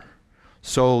lunar.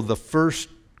 So the first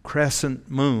crescent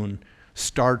moon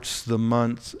starts the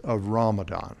month of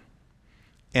Ramadan.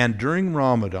 And during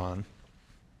Ramadan,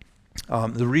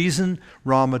 the reason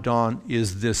Ramadan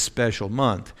is this special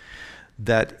month,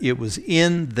 that it was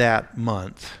in that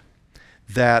month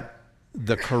that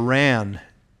the Quran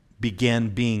began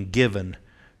being given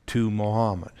to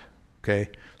Muhammad. Okay,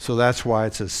 so that's why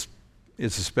it's a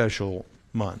special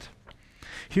month.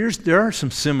 There are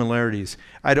some similarities.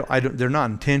 They're not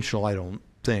intentional, I don't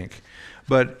think,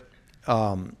 but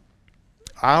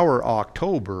our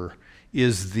October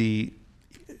is the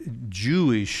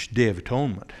Jewish Day of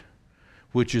Atonement,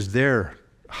 which is their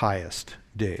highest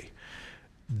day.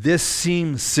 This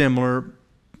seems similar,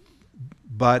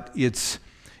 but it's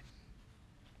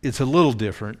a little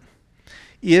different.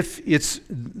 If it's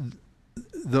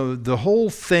the whole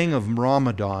thing of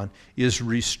Ramadan is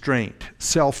restraint,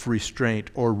 self-restraint,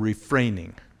 or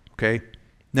refraining. Okay?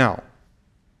 Now,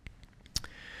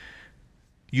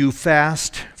 you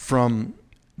fast from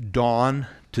dawn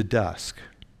to dusk.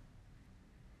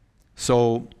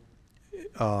 So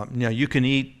now you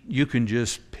can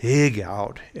just pig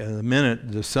out the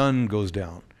minute the sun goes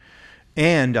down.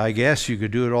 And I guess you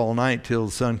could do it all night till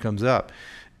the sun comes up.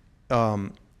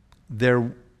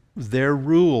 Their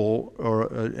rule, or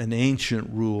an ancient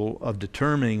rule of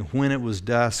determining when it was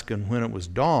dusk and when it was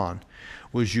dawn,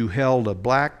 was you held a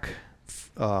black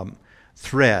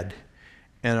thread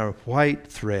and a white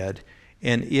thread,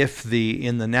 and if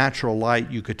in the natural light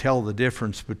you could tell the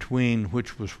difference between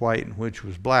which was white and which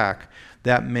was black,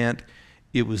 that meant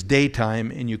it was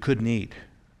daytime and you couldn't eat.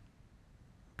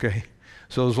 Okay?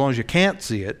 So as long as you can't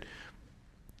see it,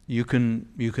 you can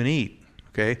eat.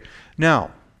 Okay?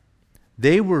 Now,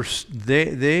 they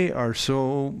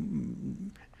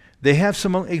have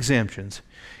some exemptions.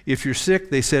 If you're sick,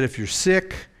 they said if you're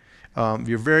sick,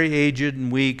 you're very aged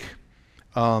and weak,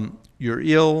 you're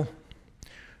ill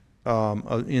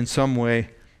in some way,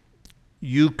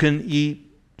 you can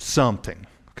eat something,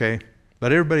 okay?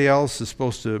 But everybody else is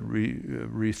supposed to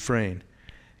refrain,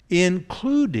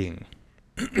 including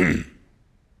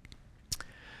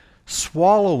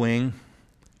swallowing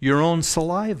your own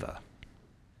saliva.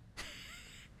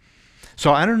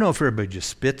 So I don't know if everybody just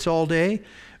spits all day,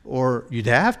 or you'd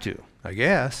have to, I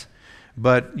guess.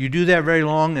 But you do that very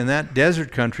long in that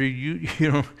desert country, you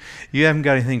haven't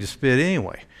got anything to spit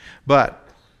anyway. But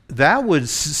that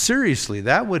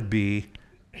would be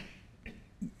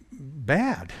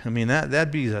bad. I mean,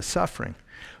 that'd be a suffering.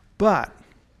 But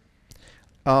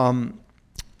and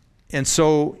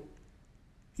so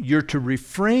you're to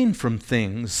refrain from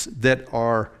things that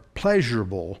are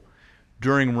pleasurable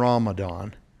during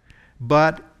Ramadan.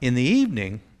 But in the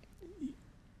evening,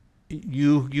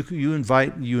 you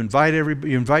invite everybody,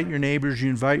 you invite your neighbors, you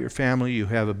invite your family, you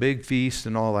have a big feast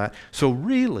and all that. So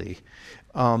really,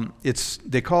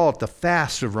 they call it the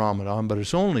fast of Ramadan, but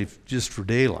it's only just for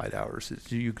daylight hours.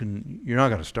 You're not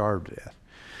going to starve to death.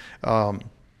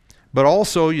 But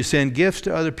also, you send gifts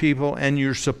to other people, and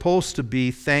you're supposed to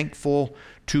be thankful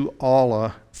to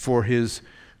Allah for His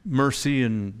mercy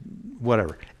and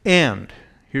whatever. And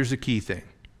here's the key thing.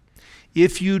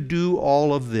 If you do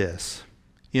all of this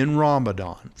in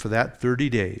Ramadan for that 30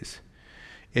 days,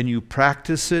 and you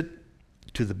practice it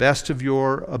to the best of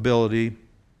your ability,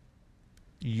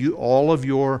 all of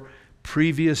your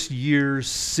previous year's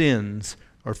sins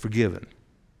are forgiven.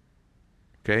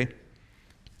 Okay?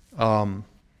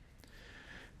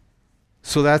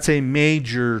 So that's a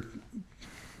major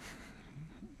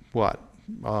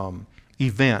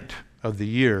event of the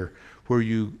year where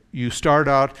you start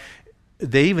out.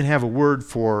 They even have a word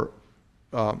for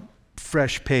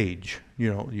fresh page.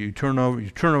 You turn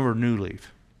over a new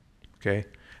leaf. Okay?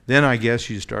 Then I guess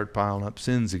you start piling up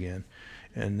sins again,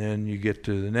 and then you get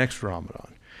to the next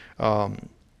Ramadan.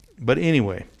 But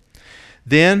anyway,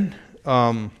 then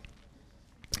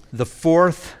the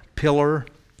fourth pillar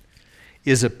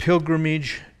is a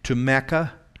pilgrimage to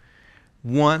Mecca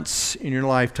once in your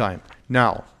lifetime.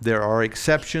 Now, there are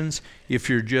exceptions. If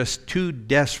you're just too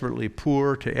desperately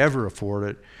poor to ever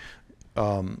afford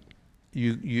it,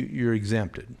 you're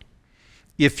exempted.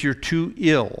 If you're too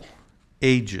ill,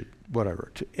 aged,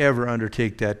 whatever, to ever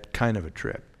undertake that kind of a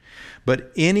trip.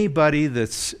 But anybody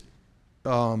that's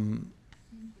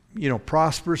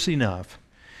prosperous enough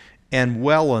and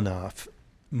well enough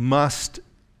must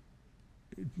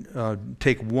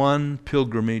take one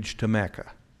pilgrimage to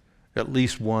Mecca, at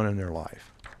least one in their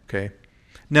life. Okay?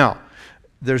 Now,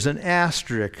 there's an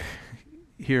asterisk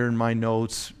here in my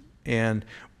notes and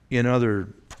in other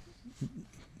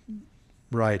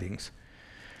writings.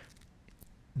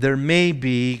 There may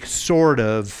be sort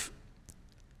of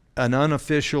an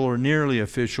unofficial or nearly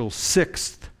official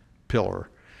sixth pillar,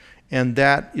 and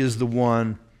that is the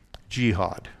one,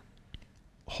 jihad,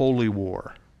 holy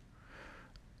war.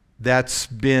 That's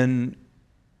been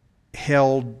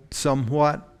held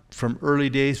somewhat from early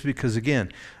days because,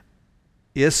 again,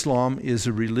 Islam is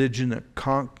a religion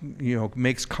that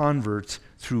makes converts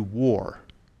through war.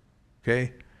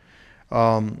 Okay?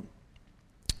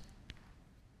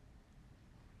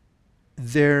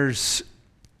 There's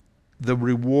the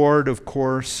reward, of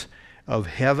course, of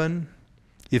heaven.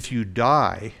 If you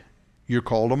die, you're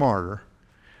called a martyr.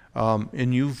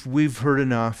 And we've heard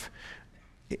enough.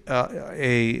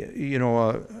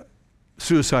 A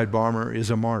suicide bomber is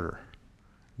a martyr.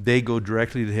 They go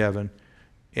directly to heaven.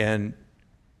 And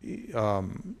now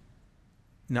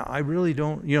I really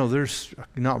don't, there's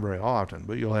not very often,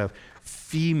 but you'll have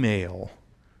female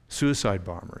suicide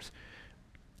bombers.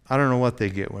 I don't know what they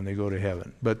get when they go to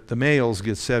heaven, but the males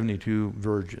get 72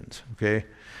 virgins, okay?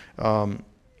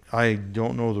 I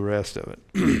don't know the rest of it.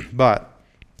 But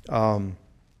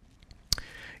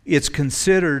it's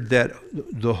considered that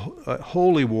the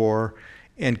holy war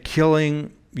and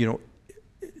killing,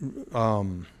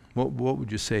 what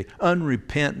would you say,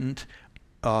 unrepentant,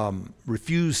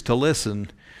 refuse to listen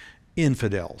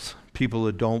infidels, people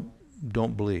that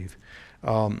don't believe.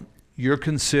 You're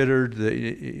considered,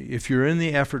 if you're in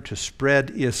the effort to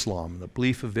spread Islam, the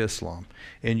belief of Islam,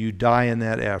 and you die in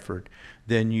that effort,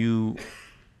 then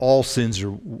all sins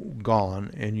are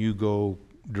gone and you go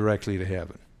directly to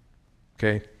heaven.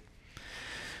 Okay?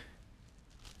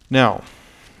 Now,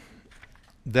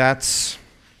 that's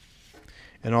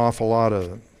an awful lot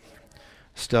of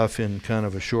stuff in kind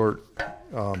of a short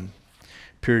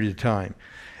period of time.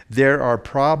 There are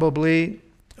probably,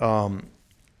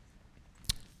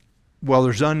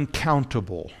 there's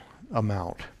uncountable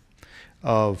amount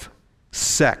of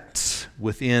sects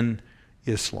within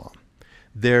Islam.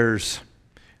 There's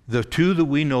the two that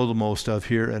we know the most of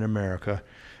here in America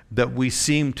that we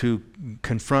seem to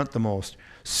confront the most: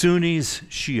 Sunnis,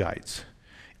 Shiites,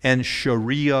 and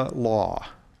Sharia law.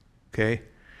 Okay?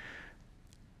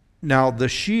 Now, the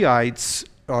Shiites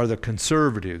are the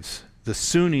conservatives. The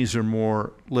Sunnis are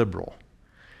more liberal.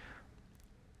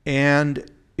 And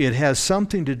it has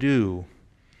something to do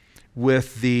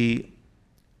with the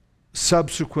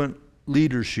subsequent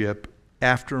leadership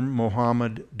after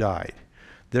Muhammad died.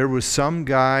 There was some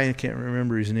guy, I can't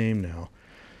remember his name now,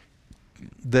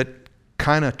 that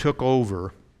kind of took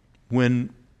over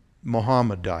when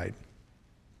Muhammad died.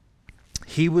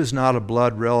 He was not a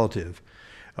blood relative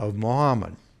of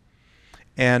Muhammad.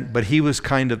 But he was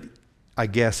kind of, I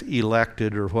guess,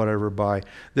 elected or whatever by,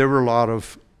 there were a lot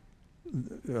of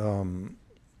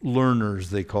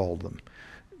learners, they called them,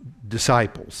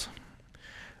 disciples.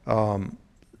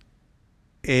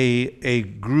 A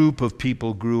group of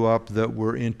people grew up that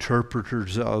were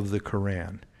interpreters of the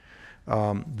Quran.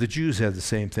 The Jews had the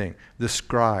same thing. The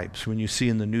scribes, when you see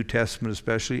in the New Testament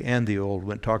especially, and the Old,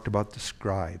 when it talked about the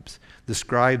scribes. The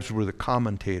scribes were the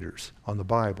commentators on the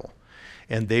Bible.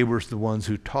 And they were the ones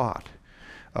who taught,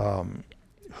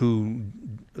 who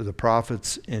the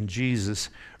prophets and Jesus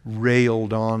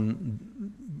railed on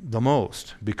the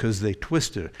most because they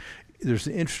twisted it. there's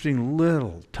an interesting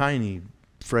little tiny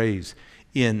phrase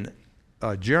in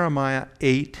Jeremiah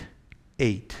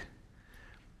 8:8.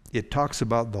 It talks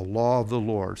about the law of the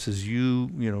Lord. It says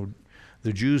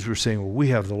the Jews were saying, well, we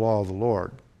have the law of the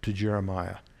Lord to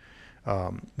Jeremiah.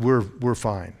 We're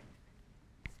fine.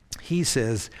 He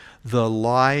says, the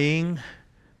lying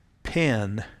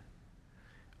pen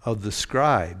of the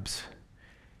scribes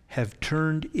have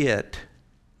turned it,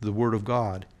 the word of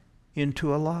God,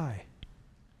 into a lie.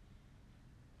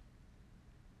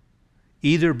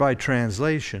 Either by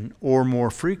translation or more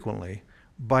frequently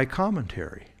by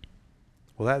commentary.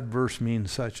 Well, that verse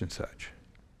means such and such,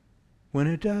 when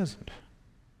it doesn't.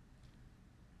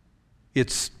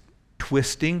 It's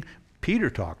twisting.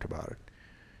 Peter talked about it.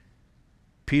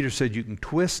 Peter said you can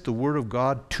twist the word of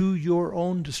God to your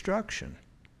own destruction.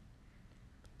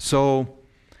 So,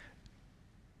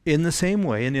 in the same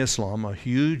way, in Islam, a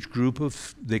huge group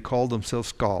they call themselves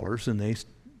scholars, and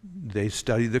they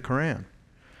study the Quran.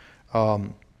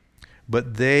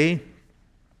 But they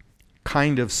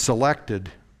kind of selected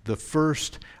the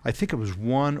first, I think it was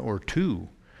 1 or 2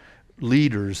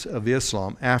 leaders of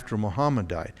Islam after Muhammad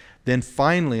died. Then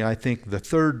finally, I think the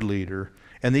third leader,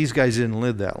 and these guys didn't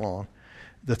live that long,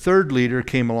 the third leader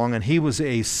came along, and he was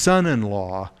a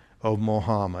son-in-law of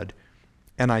Muhammad.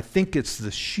 And I think it's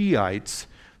the Shiites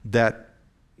that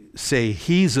say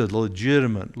he's a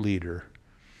legitimate leader.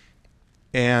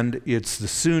 And it's the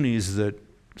Sunnis that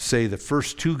say the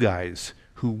first 2 guys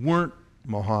who weren't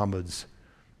Muhammad's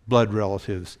blood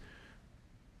relatives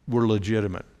were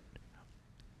legitimate.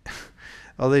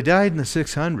 Well, they died in the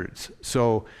 600s,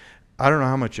 so I don't know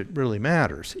how much it really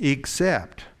matters,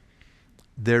 except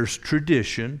there's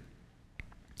tradition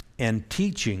and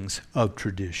teachings of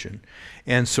tradition.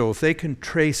 And so if they can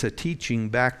trace a teaching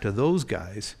back to those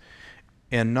guys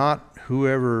and not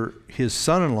whoever his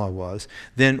son-in-law was,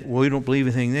 then we don't believe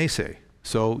anything they say.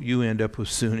 So you end up with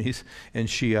Sunnis and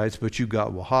Shiites, but you've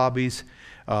got Wahhabis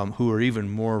who are even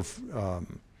more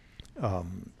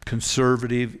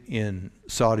conservative in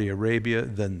Saudi Arabia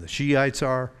than the Shiites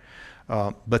are.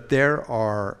 But there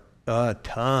are a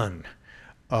ton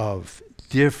of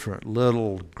different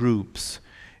little groups.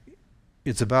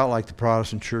 It's about like the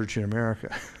Protestant church in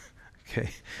America. Okay,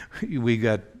 we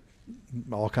got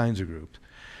all kinds of groups.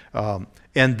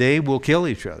 And they will kill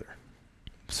each other.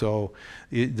 So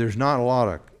there's not a lot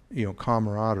of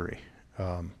camaraderie.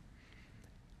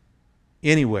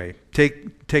 Anyway,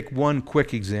 take one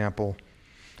quick example.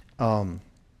 Saddam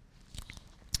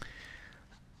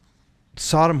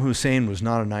Hussein was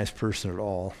not a nice person at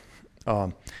all,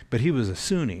 but he was a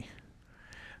Sunni.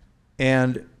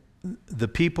 And the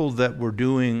people that were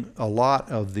doing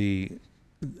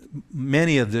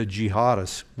many of the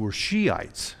jihadists were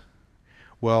Shiites.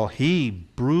 Well, he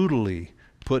brutally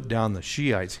put down the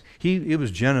Shiites. It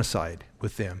was genocide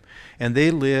with them. And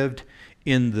they lived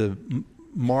in the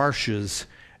marshes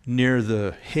near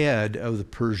the head of the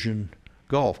Persian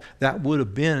Gulf. That would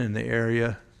have been in the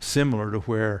area similar to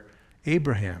where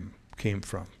Abraham came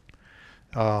from.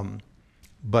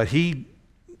 But he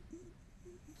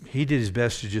did his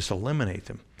best to just eliminate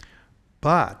them.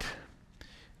 But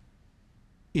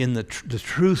in the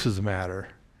truth of the matter,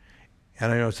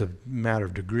 and I know it's a matter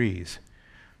of degrees,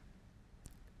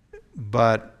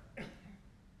 but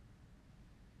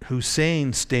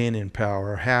Hussein staying in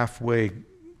power halfway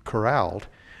corralled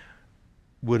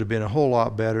would have been a whole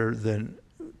lot better than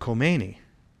Khomeini,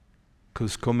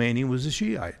 because Khomeini was a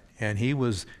Shiite, and he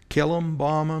was kill him,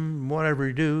 bomb him, whatever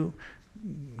you do,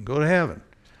 go to heaven.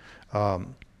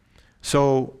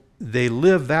 So they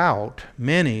live out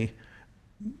many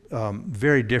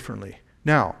very differently.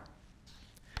 Now,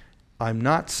 I'm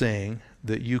not saying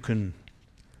that you can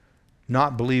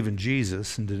not believe in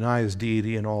Jesus and deny his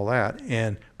deity and all that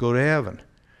and go to heaven.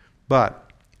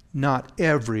 But not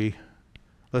every,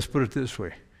 let's put it this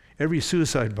way, every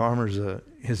suicide bomber is a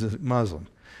Muslim.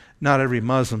 Not every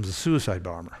Muslim's a suicide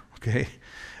bomber, okay?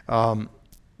 When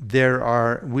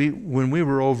we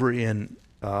were over in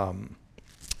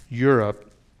Europe,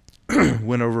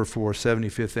 went over for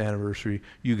 75th anniversary,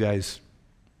 you guys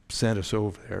sent us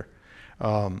over there.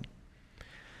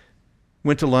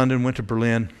 Went to London, went to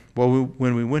Berlin. Well,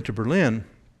 when we went to Berlin,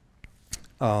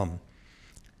 our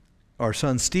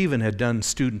son Stephen had done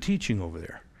student teaching over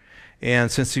there.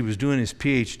 And since he was doing his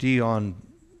PhD on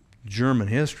German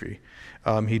history,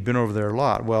 he'd been over there a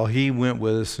lot. Well, he went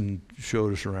with us and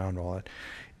showed us around all that.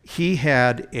 He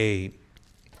had a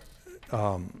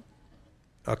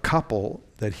couple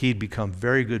that he'd become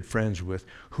very good friends with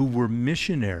who were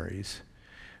missionaries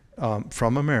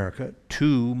from America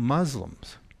to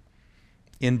Muslims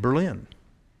in Berlin.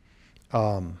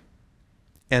 And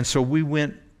so we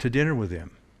went to dinner with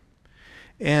him.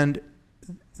 And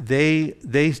they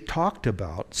talked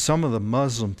about some of the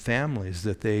Muslim families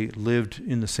that they lived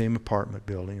in the same apartment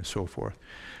building and so forth,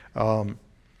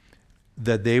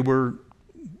 that they were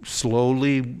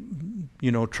slowly,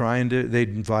 they'd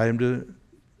invite him to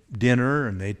dinner,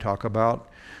 and they'd talk about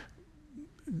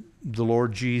the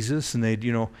Lord Jesus, and they'd,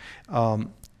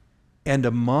 and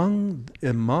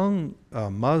among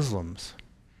Muslims,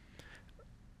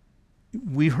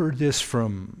 we heard this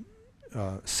from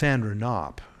Sandra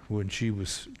Knopp when she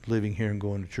was living here and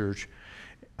going to church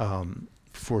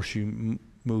before she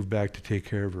moved back to take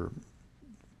care of her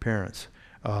parents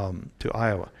to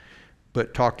Iowa,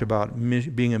 but talked about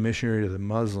being a missionary to the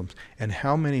Muslims, and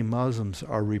how many Muslims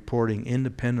are reporting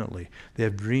independently they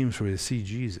have dreams where they see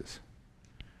Jesus,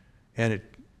 and it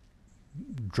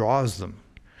draws them.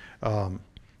 When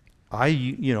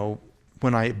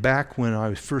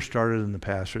I first started in the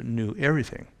pastorate, knew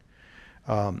everything.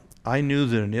 I knew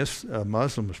that a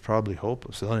Muslim was probably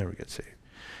hopeless; they'll never get saved.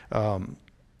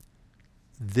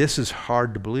 This is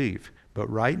hard to believe, but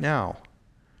right now,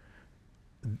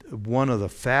 one of the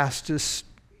fastest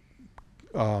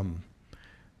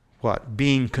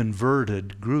being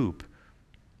converted group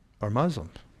are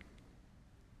Muslims.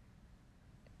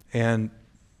 And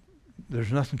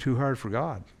there's nothing too hard for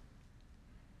God.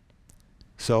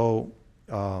 So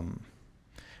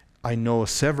I know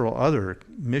several other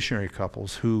missionary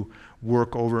couples who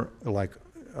work over like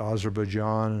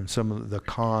Azerbaijan and some of the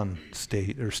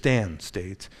Stan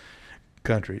states,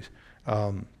 countries,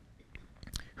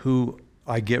 who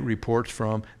I get reports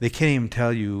from. They can't even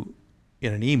tell you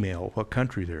in an email what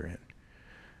country they're in,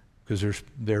 because they're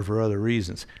there for other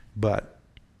reasons. But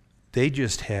they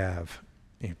just have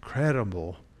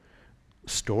incredible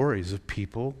stories of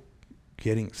people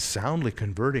getting soundly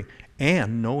converting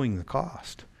and knowing the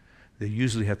cost. They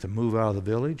usually have to move out of the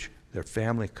village. Their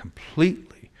family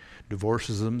completely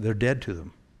divorces them. They're dead to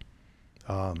them.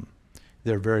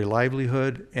 Their very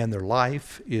livelihood and their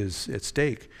life is at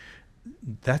stake.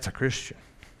 That's a Christian,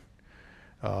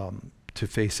 to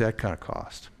face that kind of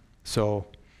cost. So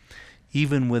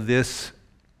even with this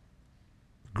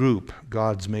group,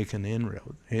 God's making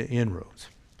inroads.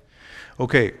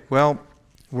 Okay, well,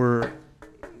 you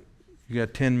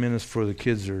got 10 minutes before the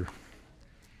kids are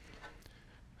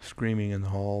screaming in the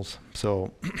halls.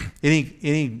 So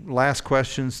any last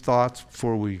questions, thoughts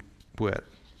before we quit?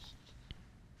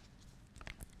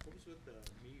 What was with the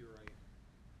meteorite?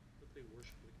 What they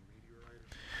worship, like a meteorite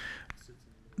or sits in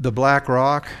the middle? The Black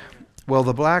Rock? Well,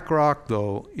 the Black Rock,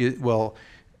 though,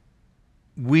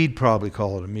 we'd probably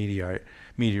call it a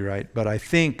meteorite, but I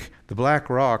think the Black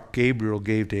Rock Gabriel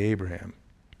gave to Abraham.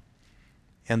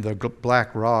 And the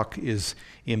Black Rock is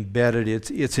embedded,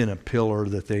 it's in a pillar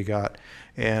that they got,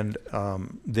 and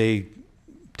they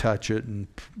touch it and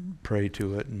pray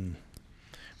to it,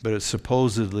 but it's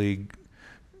supposedly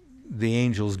the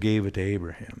angels gave it to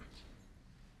Abraham.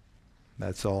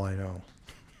 That's all I know.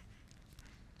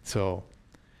 So,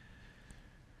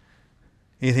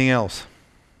 anything else?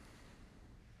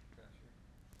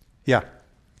 Yeah.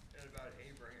 And about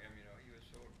Abraham, he was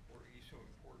so important. He's so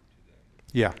important to them.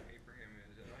 Yeah. Abraham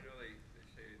is, and I know they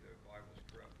say the Bible's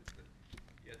corrupted, but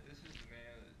yet this is the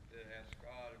man that asked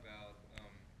God about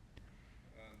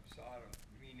Sodom.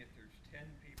 I mean, if there's 10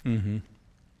 people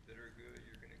that are good,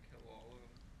 you're going to kill all of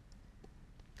them.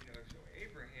 So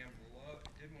Abraham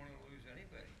didn't want to lose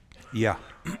anybody. Yeah.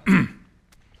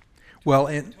 Well,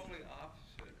 and Totally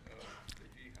opposite of the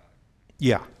jihad.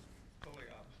 yeah. Totally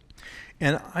opposite.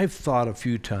 And I've thought a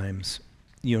few times,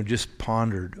 just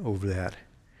pondered over that.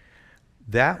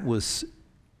 That was,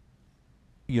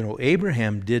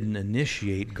 Abraham didn't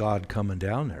initiate God coming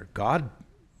down there. God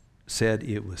said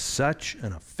it was such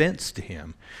an offense to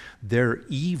him, their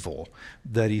evil,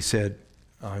 that he said,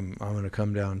 I'm going to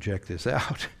come down and check this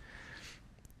out.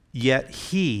 Yet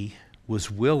he was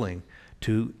willing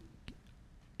to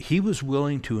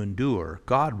endure,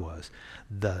 God was,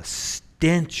 the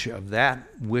stench of that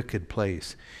wicked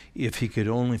place. If he could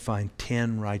only find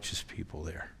 10 righteous people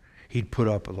there, he'd put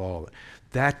up with all of it.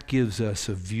 That gives us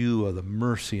a view of the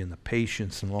mercy and the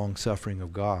patience and long-suffering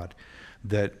of God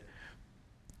that,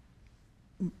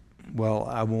 well,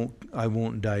 I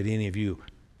won't indict any of you.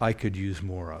 I could use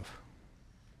more of.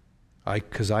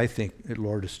 Because I think,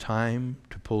 Lord, it's time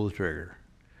to pull the trigger.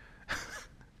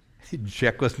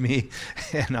 Check with me,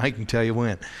 and I can tell you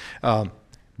when.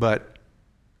 But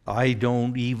I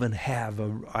don't even have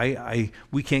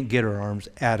we can't get our arms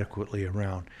adequately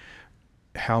around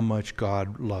how much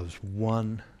God loves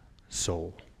one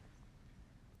soul.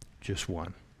 Just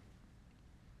one.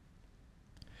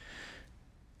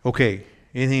 Okay,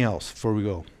 anything else before we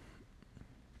go?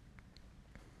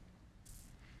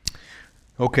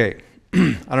 Okay,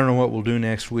 I don't know what we'll do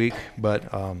next week,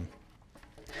 but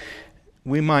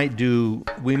we might do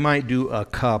a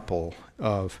couple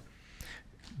of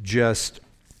just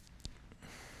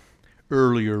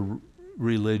earlier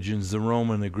religions, the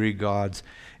Roman and the Greek gods,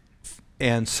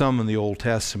 and some in the Old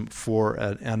Testament for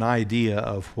an idea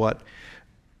of what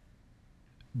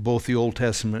both the Old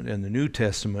Testament and the New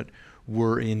Testament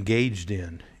were engaged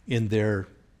in their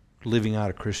living out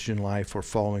a Christian life or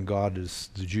following God as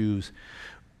the Jews,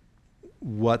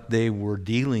 what they were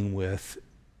dealing with,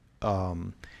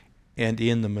 and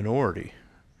in the minority.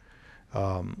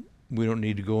 We don't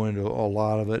need to go into a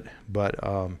lot of it, but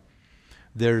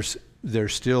there's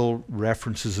still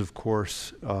references, of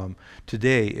course.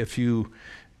 Today, if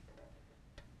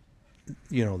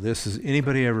this is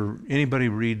anybody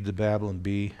read the Babylon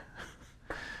Bee?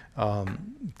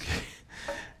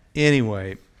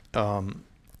 Anyway,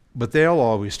 but they'll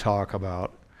always talk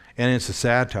about, and it's a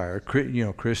satire,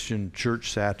 Christian church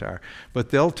satire, but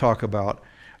they'll talk about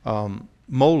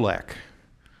Molech.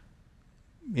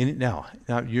 Now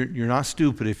you're not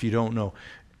stupid if you don't know.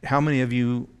 How many of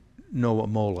you know what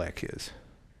Molech is?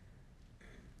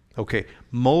 Okay,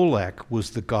 Molech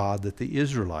was the god that the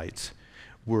Israelites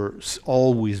were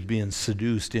always being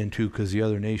seduced into because the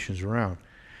other nations around.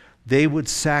 They would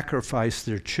sacrifice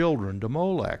their children to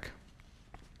Molech.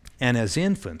 And as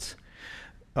infants,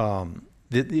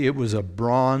 it was a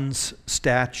bronze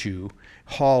statue,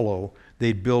 hollow.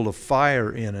 They'd build a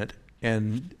fire in it,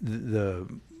 and the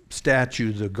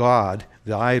statue, the god,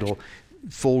 the idol,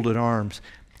 folded arms,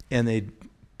 and they'd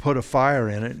put a fire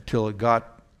in it until it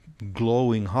got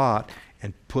glowing hot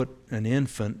and put an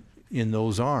infant in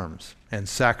those arms and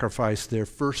sacrifice their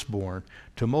firstborn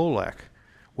to Molech.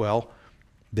 Well,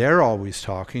 they're always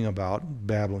talking about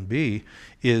Babylon Bee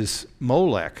is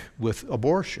Molech with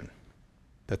abortion.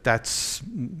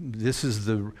 This is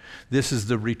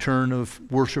the return of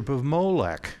worship of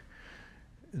Molech.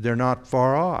 They're not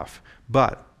far off,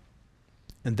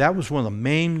 and that was one of the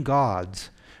main gods.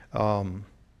 Then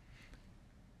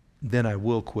I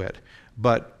will quit.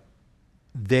 But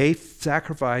they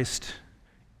sacrificed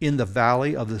in the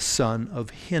valley of the son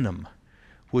of Hinnom,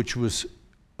 which was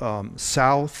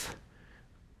southwest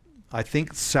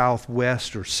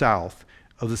or south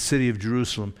of the city of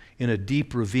Jerusalem, in a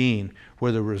deep ravine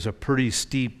where there was a pretty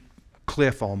steep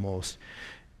cliff almost.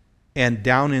 And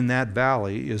down in that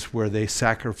valley is where they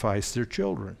sacrificed their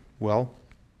children. Well,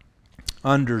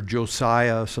 under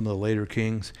Josiah, some of the later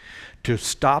kings, to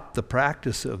stop the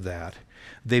practice of that,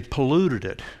 they polluted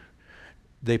it.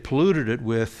 They polluted it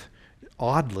with,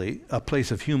 oddly, a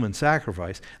place of human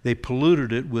sacrifice. They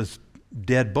polluted it with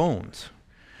dead bones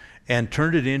and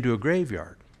turned it into a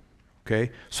graveyard.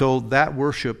 Okay? So that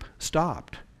worship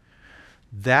stopped.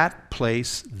 That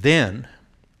place then,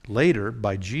 later,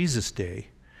 by Jesus' day,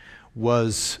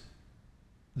 was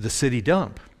the city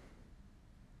dump.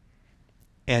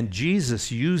 And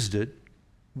Jesus used it,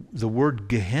 the word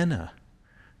Gehenna,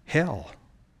 hell,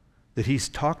 that he's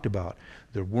talked about.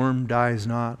 The worm dies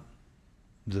not,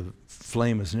 the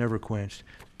flame is never quenched.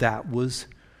 That was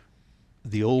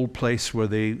the old place where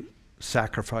they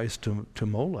sacrificed to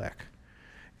Molech.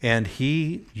 And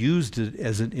he used it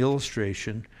as an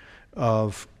illustration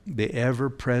of the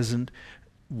ever-present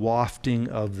wafting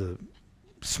of the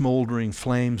smoldering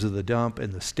flames of the dump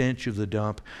and the stench of the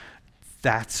dump.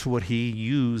 That's what he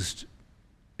used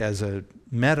as a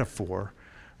metaphor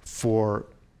for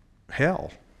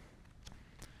hell.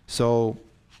 So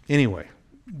anyway,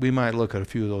 we might look at a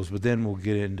few of those, but then we'll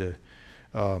get into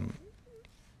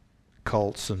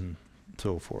cults and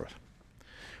so forth.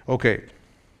 Okay.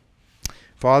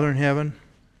 Father in heaven,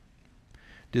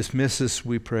 dismiss us,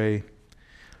 we pray,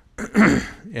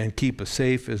 and keep us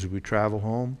safe as we travel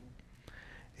home.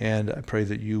 And I pray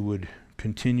that you would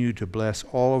continue to bless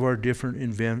all of our different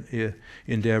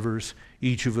endeavors.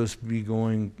 Each of us be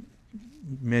going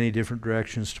many different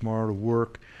directions tomorrow to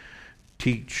work,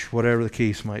 teach, whatever the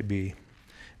case might be.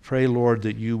 Pray, Lord,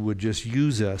 that you would just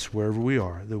use us wherever we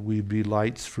are, that we be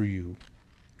lights for you.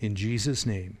 In Jesus'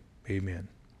 name, amen.